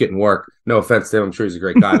guy keeps getting work. No offense to him, I'm sure he's a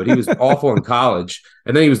great guy, but he was awful in college,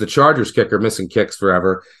 and then he was the Chargers kicker, missing kicks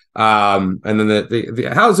forever. And then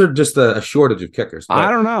how's there just a shortage of kickers? But, I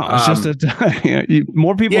don't know. It's just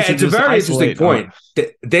more people. Yeah, it's a very interesting point.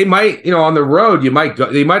 They might, on the road,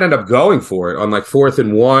 they might end up going for it on 4th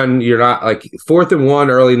and 1. You're not 4th and 1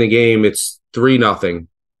 early in the game. It's 3-0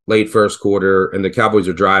 late first quarter, and the Cowboys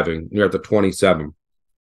are driving. You're at the 27.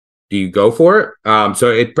 Do you go for it?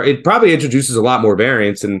 So it probably introduces a lot more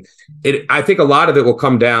variance, and I think a lot of it will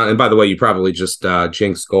come down. And by the way, you probably just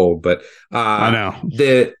jinxed Gold, but I know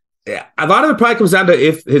a lot of it probably comes down to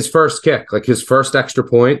if his first kick, his first extra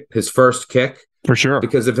point, his first kick, for sure.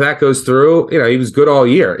 Because if that goes through, he was good all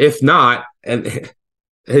year. If not, and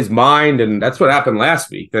his mind, and that's what happened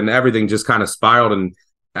last week, then everything just kind of spiraled, and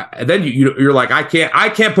then you're like, I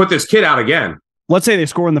can't put this kid out again. Let's say they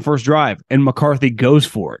score in the first drive and McCarthy goes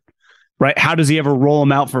for it, right? How does he ever roll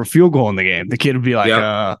him out for a field goal in the game? The kid would be like,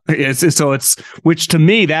 it's which to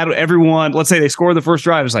me, that everyone, let's say they score the first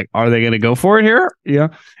drive, it's like, are they going to go for it here? Yeah.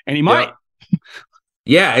 And he might.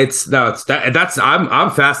 Yeah,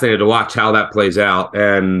 I'm fascinated to watch how that plays out.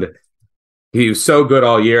 And he was so good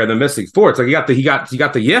all year, and the missing 4. It's like he got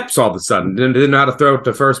the yips all of a sudden. Didn't know how to throw it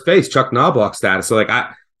to first base. Chuck Knobloch status. So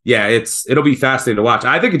yeah, it'll be fascinating to watch.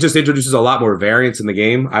 I think it just introduces a lot more variance in the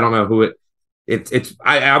game. I don't know who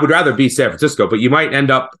I would rather be San Francisco, but you might end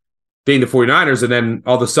up being the 49ers, and then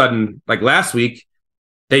all of a sudden, like last week,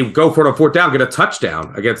 they go for it on fourth down, get a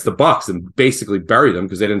touchdown against the Bucs, and basically bury them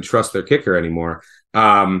because they didn't trust their kicker anymore.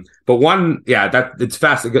 But it's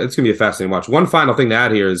fast. It's going to be a fascinating watch. One final thing to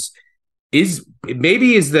add here is and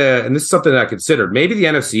this is something that I considered, maybe the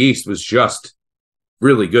NFC East was just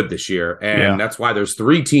really good this year, and that's why there's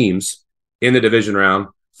 3 teams in the division round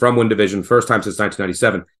from Win Division, first time since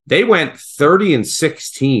 1997. They went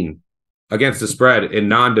 30-16 against the spread in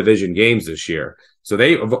non-division games this year. So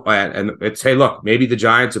hey, look, maybe the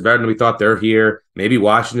Giants are better than we thought. They're here. Maybe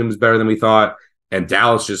Washington was better than we thought. And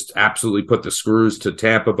Dallas just absolutely put the screws to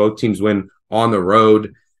Tampa. Both teams win on the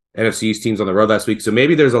road. NFC East teams on the road last week. So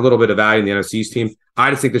maybe there's a little bit of value in the NFC East team. I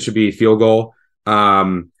just think this should be a field goal.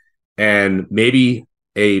 And maybe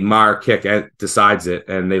a Maher kick decides it,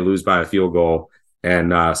 and they lose by a field goal,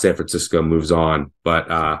 and San Francisco moves on.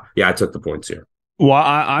 But I took the points here. Well,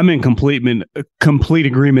 I'm in complete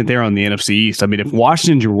agreement there on the NFC East. I mean, if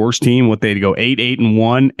Washington's your worst team, they'd go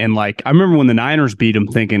 8-1, and like I remember when the Niners beat them,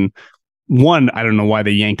 thinking, one, I don't know why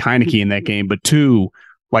they yanked Heineke in that game, but two,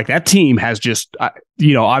 like that team has just,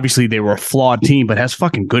 obviously they were a flawed team, but has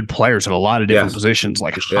fucking good players at a lot of different positions,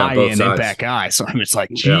 like high-end impact guys. So I mean, it's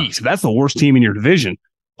like, geez, if that's the worst team in your division,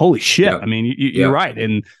 holy shit. Yeah. I mean, you're right.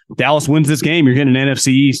 And Dallas wins this game, you're getting an NFC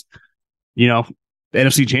East,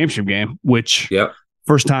 NFC Championship game, which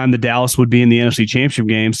first time the Dallas would be in the NFC Championship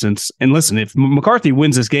game since. And listen, if McCarthy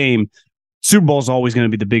wins this game, Super Bowl is always going to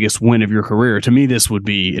be the biggest win of your career. To me, this would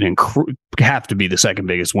be have to be the second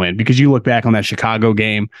biggest win, because you look back on that Chicago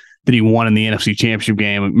game that he won in the NFC Championship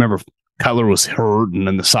game. Remember, Cutler was hurt and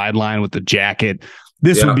then the sideline with the jacket.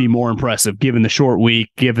 This would be more impressive given the short week,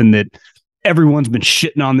 given that everyone's been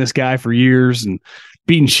shitting on this guy for years and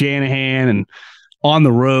beating Shanahan and on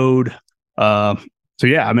the road. I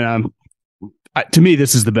mean, to me,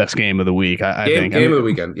 this is the best game of the week. I think game of the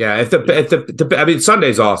weekend. Yeah,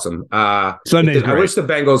 Sunday's awesome. Sunday's great. I wish the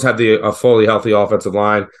Bengals had a fully healthy offensive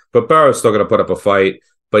line, but Burrow's still going to put up a fight.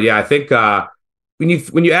 But yeah, I think when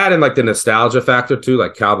you add in like the nostalgia factor too,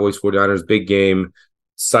 like Cowboys 49ers big game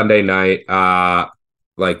Sunday night,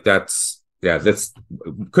 this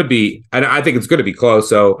could be, and I think it's going to be close.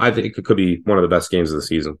 So I think it could be one of the best games of the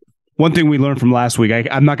season. One thing we learned from last week,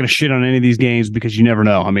 I'm not going to shit on any of these games because you never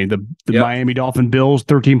know. I mean, the Miami Dolphin Bills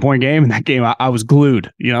 13-point game, in that game I was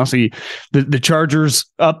glued. So the Chargers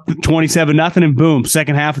up 27-0, and boom,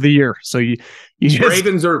 second half of the year. So you just,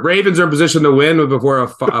 Ravens are in position to win before a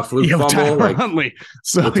fluke fumble. Huntley.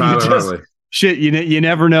 So shit, you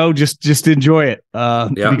never know. Just enjoy it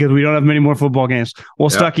because we don't have many more football games. Well,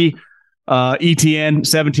 Stuckey, ETN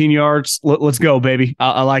 17 yards. Let's go, baby.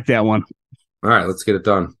 I like that one. All right, let's get it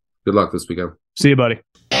done. Good luck this weekend. See you, buddy.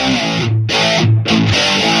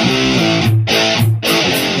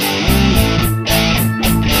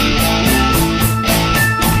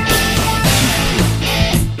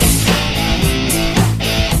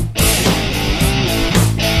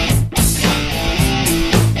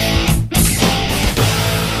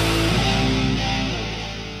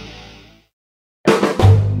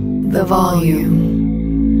 The volume.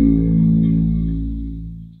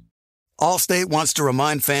 Allstate wants to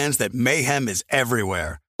remind fans that mayhem is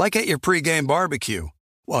everywhere, like at your pregame barbecue.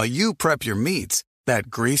 While you prep your meats,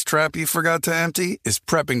 that grease trap you forgot to empty is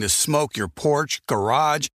prepping to smoke your porch,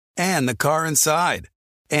 garage, and the car inside.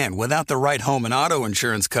 And without the right home and auto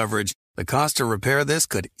insurance coverage, the cost to repair this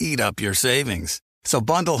could eat up your savings. So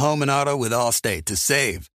bundle home and auto with Allstate to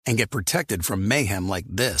save and get protected from mayhem like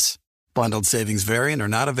this. Bundled savings vary and are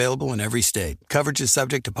not available in every state. Coverage is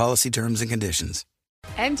subject to policy terms and conditions.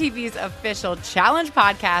 MTV's official Challenge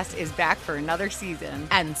podcast is back for another season.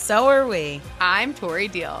 And so are we. I'm Tori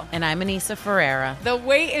Deal. And I'm Anissa Ferreira. The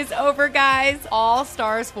wait is over, guys. All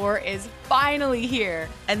Stars 4 is finally here.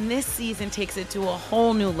 And this season takes it to a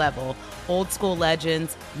whole new level. Old school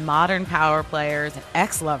legends, modern power players, and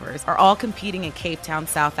ex-lovers are all competing in Cape Town,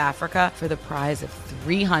 South Africa for the prize of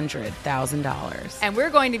 $300,000. And we're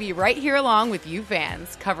going to be right here along with you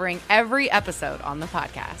fans, covering every episode on the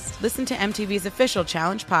podcast. Listen to MTV's official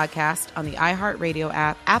Challenge podcast on the iHeartRadio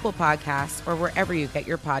app, Apple Podcasts, or wherever you get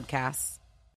your podcasts.